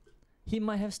 He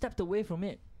might have stepped away from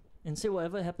it and say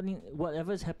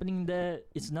whatever's happening there,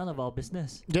 it's none of our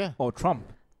business. Yeah. Or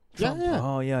Trump. Trump. Yeah.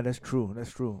 Oh yeah, that's true.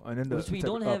 And then Which we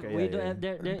don't have. We don't have.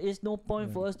 There is no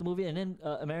point for us to move in. And then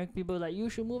American people are like, you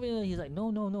should move in. And he's like,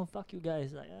 no, fuck you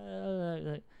guys. Like,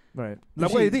 Right. You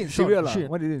Like what see, he did in Sean, Syria lah. shit.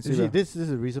 What he did in You see, Syria. this is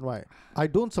the reason why I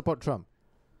don't support Trump.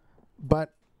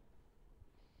 But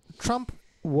Trump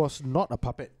was not a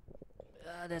puppet.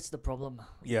 that's the problem.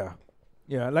 Yeah.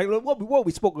 Yeah, like what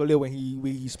we spoke earlier when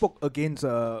he spoke against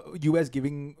US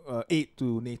giving aid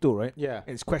to NATO, right? Yeah.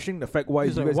 And it's questioning the fact why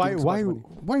He's US like, giving so much money.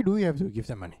 why do we have to give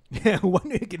them money? Yeah, why do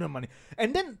you give them money?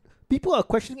 And then people are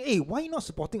questioning, hey, why are you not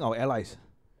supporting our allies?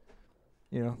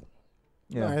 You know?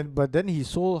 Yeah. But then he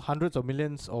sold hundreds of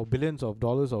millions or billions of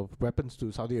dollars of weapons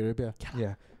to Saudi Arabia.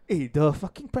 Yeah. Hey, the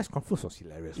fucking press conference was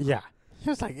hilarious. Yeah. He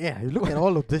was like, yeah, look at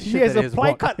all of this He shit. has that a he's ply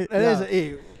bought. cut. And Yeah. there's a,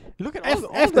 hey, Look at F-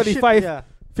 all the shit. F-35. Yeah.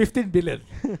 15 billion.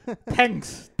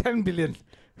 Tanks, 10 billion.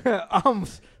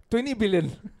 Arms, 20 billion.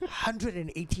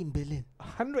 118 billion.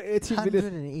 118 billion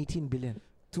 118 billion.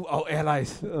 to our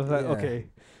allies. I was like, Yeah. okay.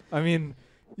 I mean,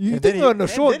 you And think then on the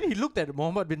show. then he looked at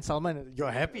Mohammed bin Salman.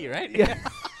 You're happy, right? Yeah.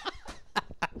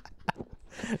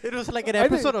 It was like an I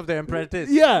think- episode of The Apprentice.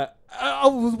 Yeah, I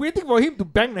was waiting for him to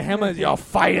bang the hammer and say, "You're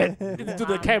fired" into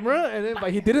the camera, and then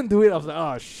but he didn't do it. I was like,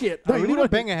 "Oh shit!" No, I he really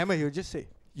wouldn't want- bang a hammer. He would just say,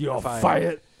 You're Fired.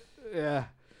 fired. Yeah.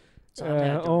 So I'm gonna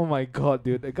have to- Oh my god,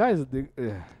 dude, the guy is the.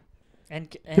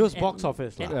 And he was box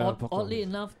office. And lah. Yeah, odd- box oddly office.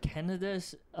 enough,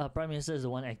 Canada's prime minister is the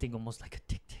one acting almost like a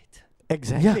dictator.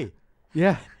 Exactly.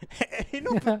 Yeah. You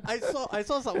know, I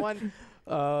saw someone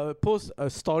post a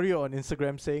story on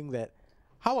Instagram saying that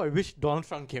how I wish Donald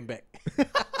Trump came back.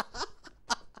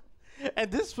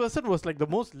 And this person was like the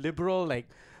most liberal, like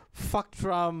fuck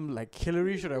Trump, like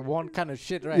Hillary should have won kind of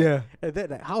shit, right? Yeah. And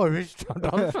then like how I wish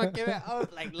Donald Trump came back. I was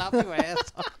like laughing my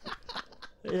ass off.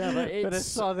 Yeah, but it's But I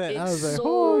saw that, I it's was like, so,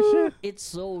 oh, shit. It's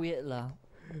so weird, lah.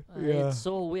 Yeah. It's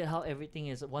so weird how everything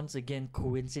is once again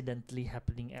coincidentally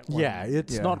happening at once. Yeah,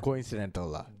 it's Yeah. not coincidental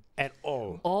lah. At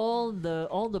all. all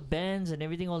the bands and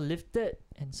everything all lifted,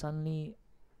 and suddenly,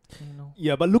 you know,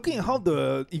 Yeah, but looking at how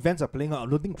the events are playing out,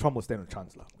 I don't think Trump will stand a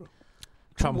chance, lah.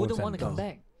 Trump wouldn't won't want to stand come down.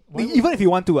 back. Why would- Even if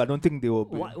you want to, I don't think they will.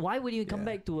 why would you come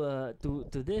Yeah. back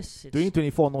to this? It's,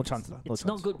 2024, no chance, lah. No it's chance.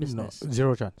 not good No, business.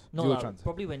 zero chance. No, Zero lah, chance.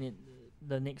 probably when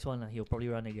the next one, he'll probably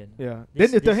run again. Yeah.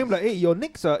 This- Then they tell this him is- like, hey, your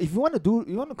next, if you want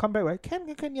to come back, right? Can,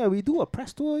 yeah. We do a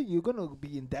press tour. You're gonna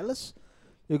be in Dallas.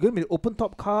 You're gonna be an open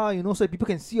top car, so people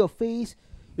can see your face.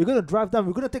 You're gonna drive down.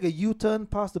 We're gonna take a U-turn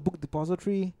past the book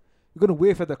depository. You're gonna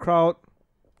wave at the crowd.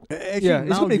 Actually, Yeah, it's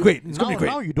now gonna be you- great. It's gonna be now- great.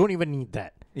 Now you don't even need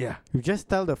that. Yeah. You just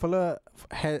tell the fella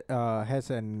has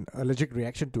an allergic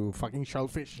reaction to fucking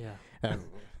shellfish. Yeah.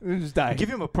 And Just die. give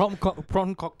him a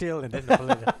prawn cocktail and then the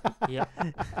fella Yeah.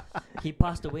 He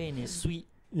passed away in his suite.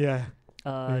 Yeah.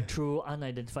 through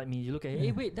unidentified means. You look at it,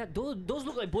 hey, wait, those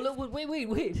look like bullet wound. Wait.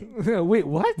 Wait,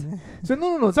 what? So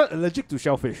no, it's not allergic to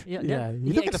shellfish. Yeah, Yeah, that- you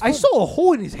he look at the I explode- saw a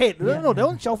hole in his head. Yeah. No, that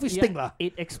one shellfish yeah, sting lah.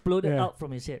 It exploded Yeah. out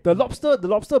from his head. The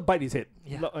lobster bite his head.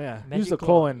 Yeah. Yeah. Magic Use the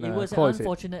claw and it was claw an his head.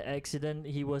 unfortunate accident.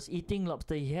 He was eating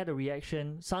lobster. He had a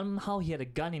reaction. Somehow he had a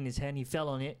gun in his hand. He fell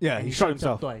on it. Yeah, and he shot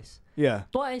himself. twice. Yeah.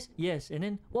 Twice, yes. And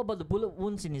then what about the bullet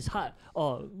wounds in his heart?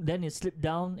 Oh, then it slipped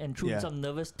down and through Yeah. some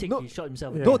nervous tick, No, he shot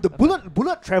himself. Yeah. No, the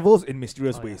bullet travels in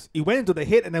mysterious Oh, yeah. ways. It went into the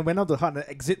head and then went out the heart and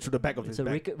exit through the back of It's his a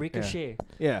back. ricochet.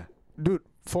 Yeah. Dude,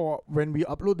 for when we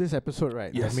upload this episode,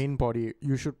 right, Yes. the main body,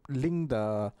 you should link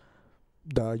the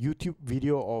YouTube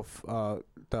video of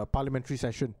the parliamentary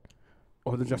session,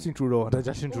 Or the Justin Trudeau. the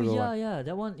Justin Oh Trudeau yeah, one. yeah,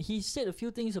 that one. He said a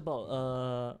few things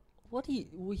about what he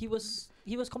was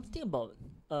complaining about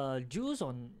Jews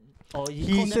on, or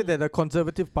He called said them- that the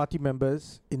Conservative Party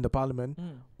members in the parliament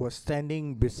Mm. were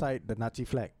standing beside the Nazi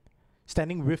flag,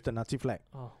 standing with the Nazi flag.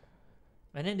 Oh.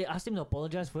 And then they asked him to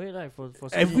apologize for it, like for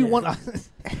Everyone.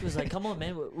 It was like, come on,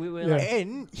 man, we were Yeah. like,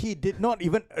 And he did not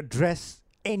even address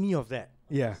any of that.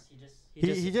 Yeah.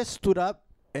 He just stood up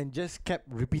and just kept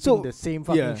repeating So, the same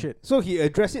fucking Yeah. shit. So he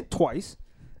addressed it twice.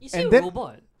 is he and a then-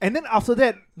 robot? And then after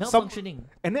that, Malfunctioning.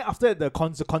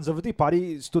 the Conservative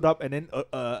Party stood up and then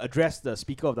addressed the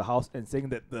Speaker of the House and saying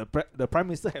that the Prime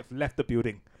Minister have left the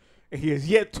building, and he has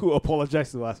yet to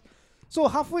apologize to us. So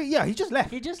halfway, he just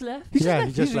left. He just left. He just Yeah, left.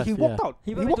 he just He left, walked yeah. out.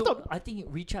 He He went walked to, out. I think it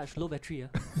recharged low battery.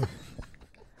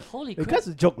 Holy The crap. guy's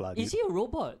a joke, lah. Is he a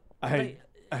robot? I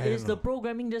Is don't the know.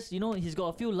 programming just, he's got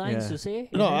a few lines Yeah. to say?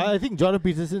 No, and then- I think Jordan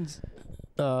Peterson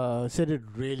said it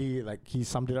really, like, he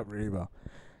summed it up really well.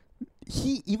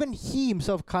 He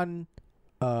himself can't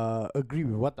agree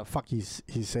with what the fuck he's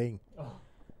saying. Oh.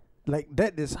 Like,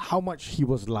 that is how much he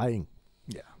was lying.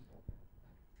 Yeah.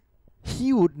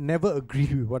 He would never agree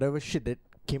with whatever shit that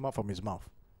came out from his mouth.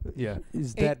 Yeah.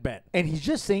 It's And- that bad. And he's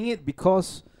just saying it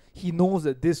because he knows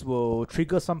that this will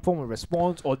trigger some form of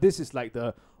response, or this is like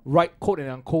the right, quote and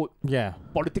unquote, Yeah.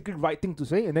 politically right thing to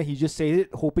say, and then he just says it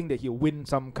hoping that he'll win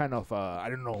some kind of I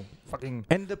don't know, fucking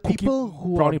And the Cookie people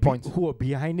who brownie are points. who are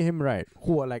behind him, right,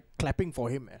 who are like clapping for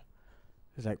him,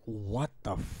 it's like, what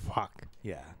the fuck?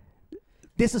 yeah.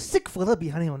 There's a sick fella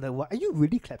behind him on that. Are you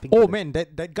really clapping? Oh for that? man,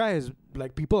 that guy is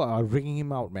like, people are ringing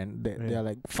him out, man. They Yeah. are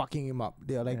like fucking him up.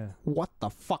 They are like, Yeah. what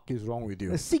the fuck is wrong with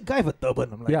you? A sick guy with a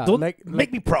turban. I'm like, Yeah, don't like-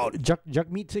 make me proud.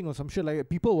 Jagmeet Singh or some shit like that.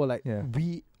 People were like, Yeah.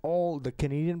 we all, the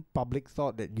Canadian public,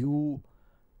 thought that you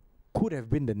could have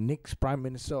been the next prime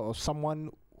minister or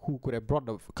someone who could have brought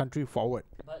the country forward.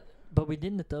 But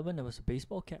within the turban, there was a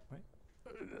baseball cap, right?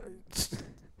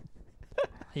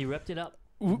 He wrapped it up.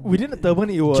 Within the turban,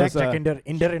 it was Jack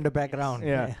in the background.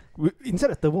 yeah. Inside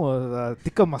the turban was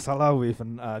tikka masala with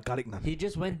garlic naan. He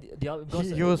just went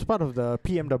because He was part of the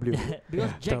PMW.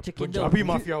 because Jack the Chakinder, Punjabi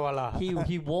Mafia wala.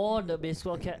 he wore the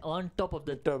baseball cap on top of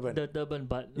the turban,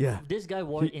 but Yeah. this guy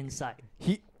wore it inside.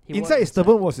 He He wore inside it his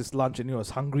turban was his lunch, and he was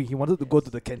hungry. He wanted to go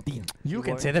to the canteen You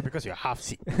can wore say it. that because you're half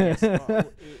Sikh. Yes,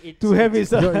 to have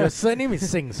his Your surname is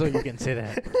Singh, so you can say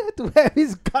that. to have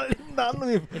his garlic naan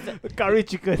with curry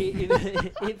chicken.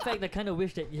 in fact, I kind of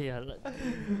wish that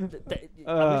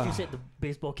I wish you said the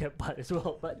baseball cap part as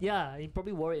well. But yeah, he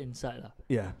probably wore it inside lah.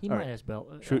 Yeah. He alright. might as well.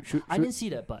 Should I didn't see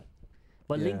that part,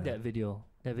 but link Yeah. that video.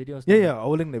 That video. is Yeah, not yeah. bad. I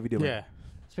will link the video. man. Yeah.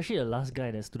 Especially the last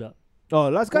guy that stood up. Oh,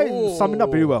 last guy summed it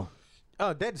up very well.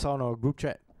 Oh, that's on our group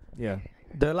chat. Yeah.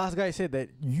 The last guy said that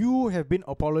you have been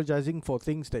apologizing for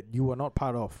things that you were not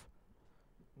part of.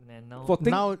 And now, For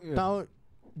thing- now, yeah. now,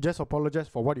 just apologize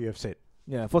for what you have said.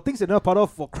 Yeah, for things that you're not part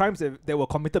of, for crimes that were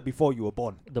committed before you were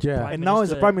born. the Yeah. Prime And now it's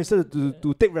the Minister- Prime Minister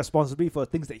to take responsibility for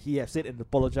things that he has said and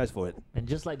apologize for it. And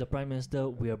just like the Prime Minister,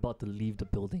 we're about to leave the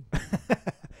building.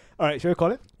 Alright, shall we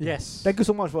call it? Yes. Thank you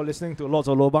so much for listening to Lots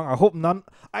of Lobang.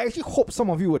 I actually hope some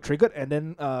of you were triggered and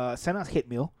then send us hate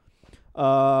mail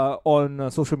on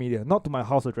social media, not to my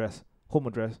house address, home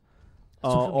address,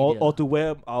 Social or media. to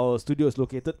where our studio is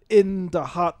located in the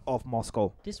heart of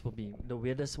Moscow. This will be the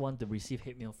weirdest one to receive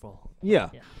hate mail for. Yeah,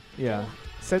 Yeah. yeah.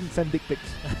 Send dick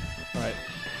pics. Alright,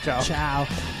 ciao. Ciao.